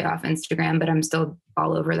try to stay off Instagram, but I'm still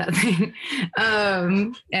all over that thing.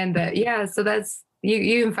 So that's,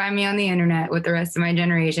 you can find me on the internet with the rest of my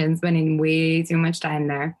generation, spending way too much time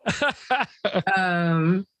there.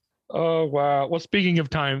 Oh, wow. Well, speaking of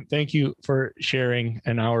time, thank you for sharing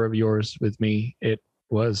an hour of yours with me. It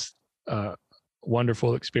was a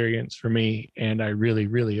wonderful experience for me, and I really,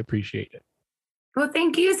 really appreciate it. Well,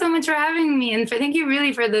 thank you so much for having me, and thank you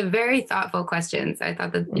really for the very thoughtful questions. I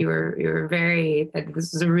thought that you were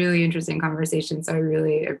this was a really interesting conversation, so I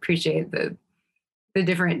really appreciate the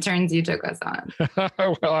different turns you took us on.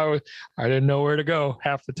 Well, I didn't know where to go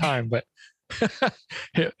half the time, but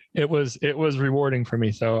it was rewarding for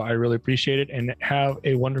me, so I really appreciate it, and have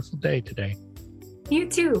a wonderful day today. You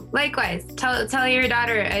too. Likewise. Tell your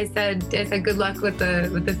daughter I said good luck with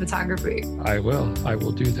the photography. I will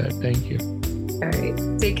do that. Thank you. All right.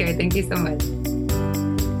 Take care. Thank you so much.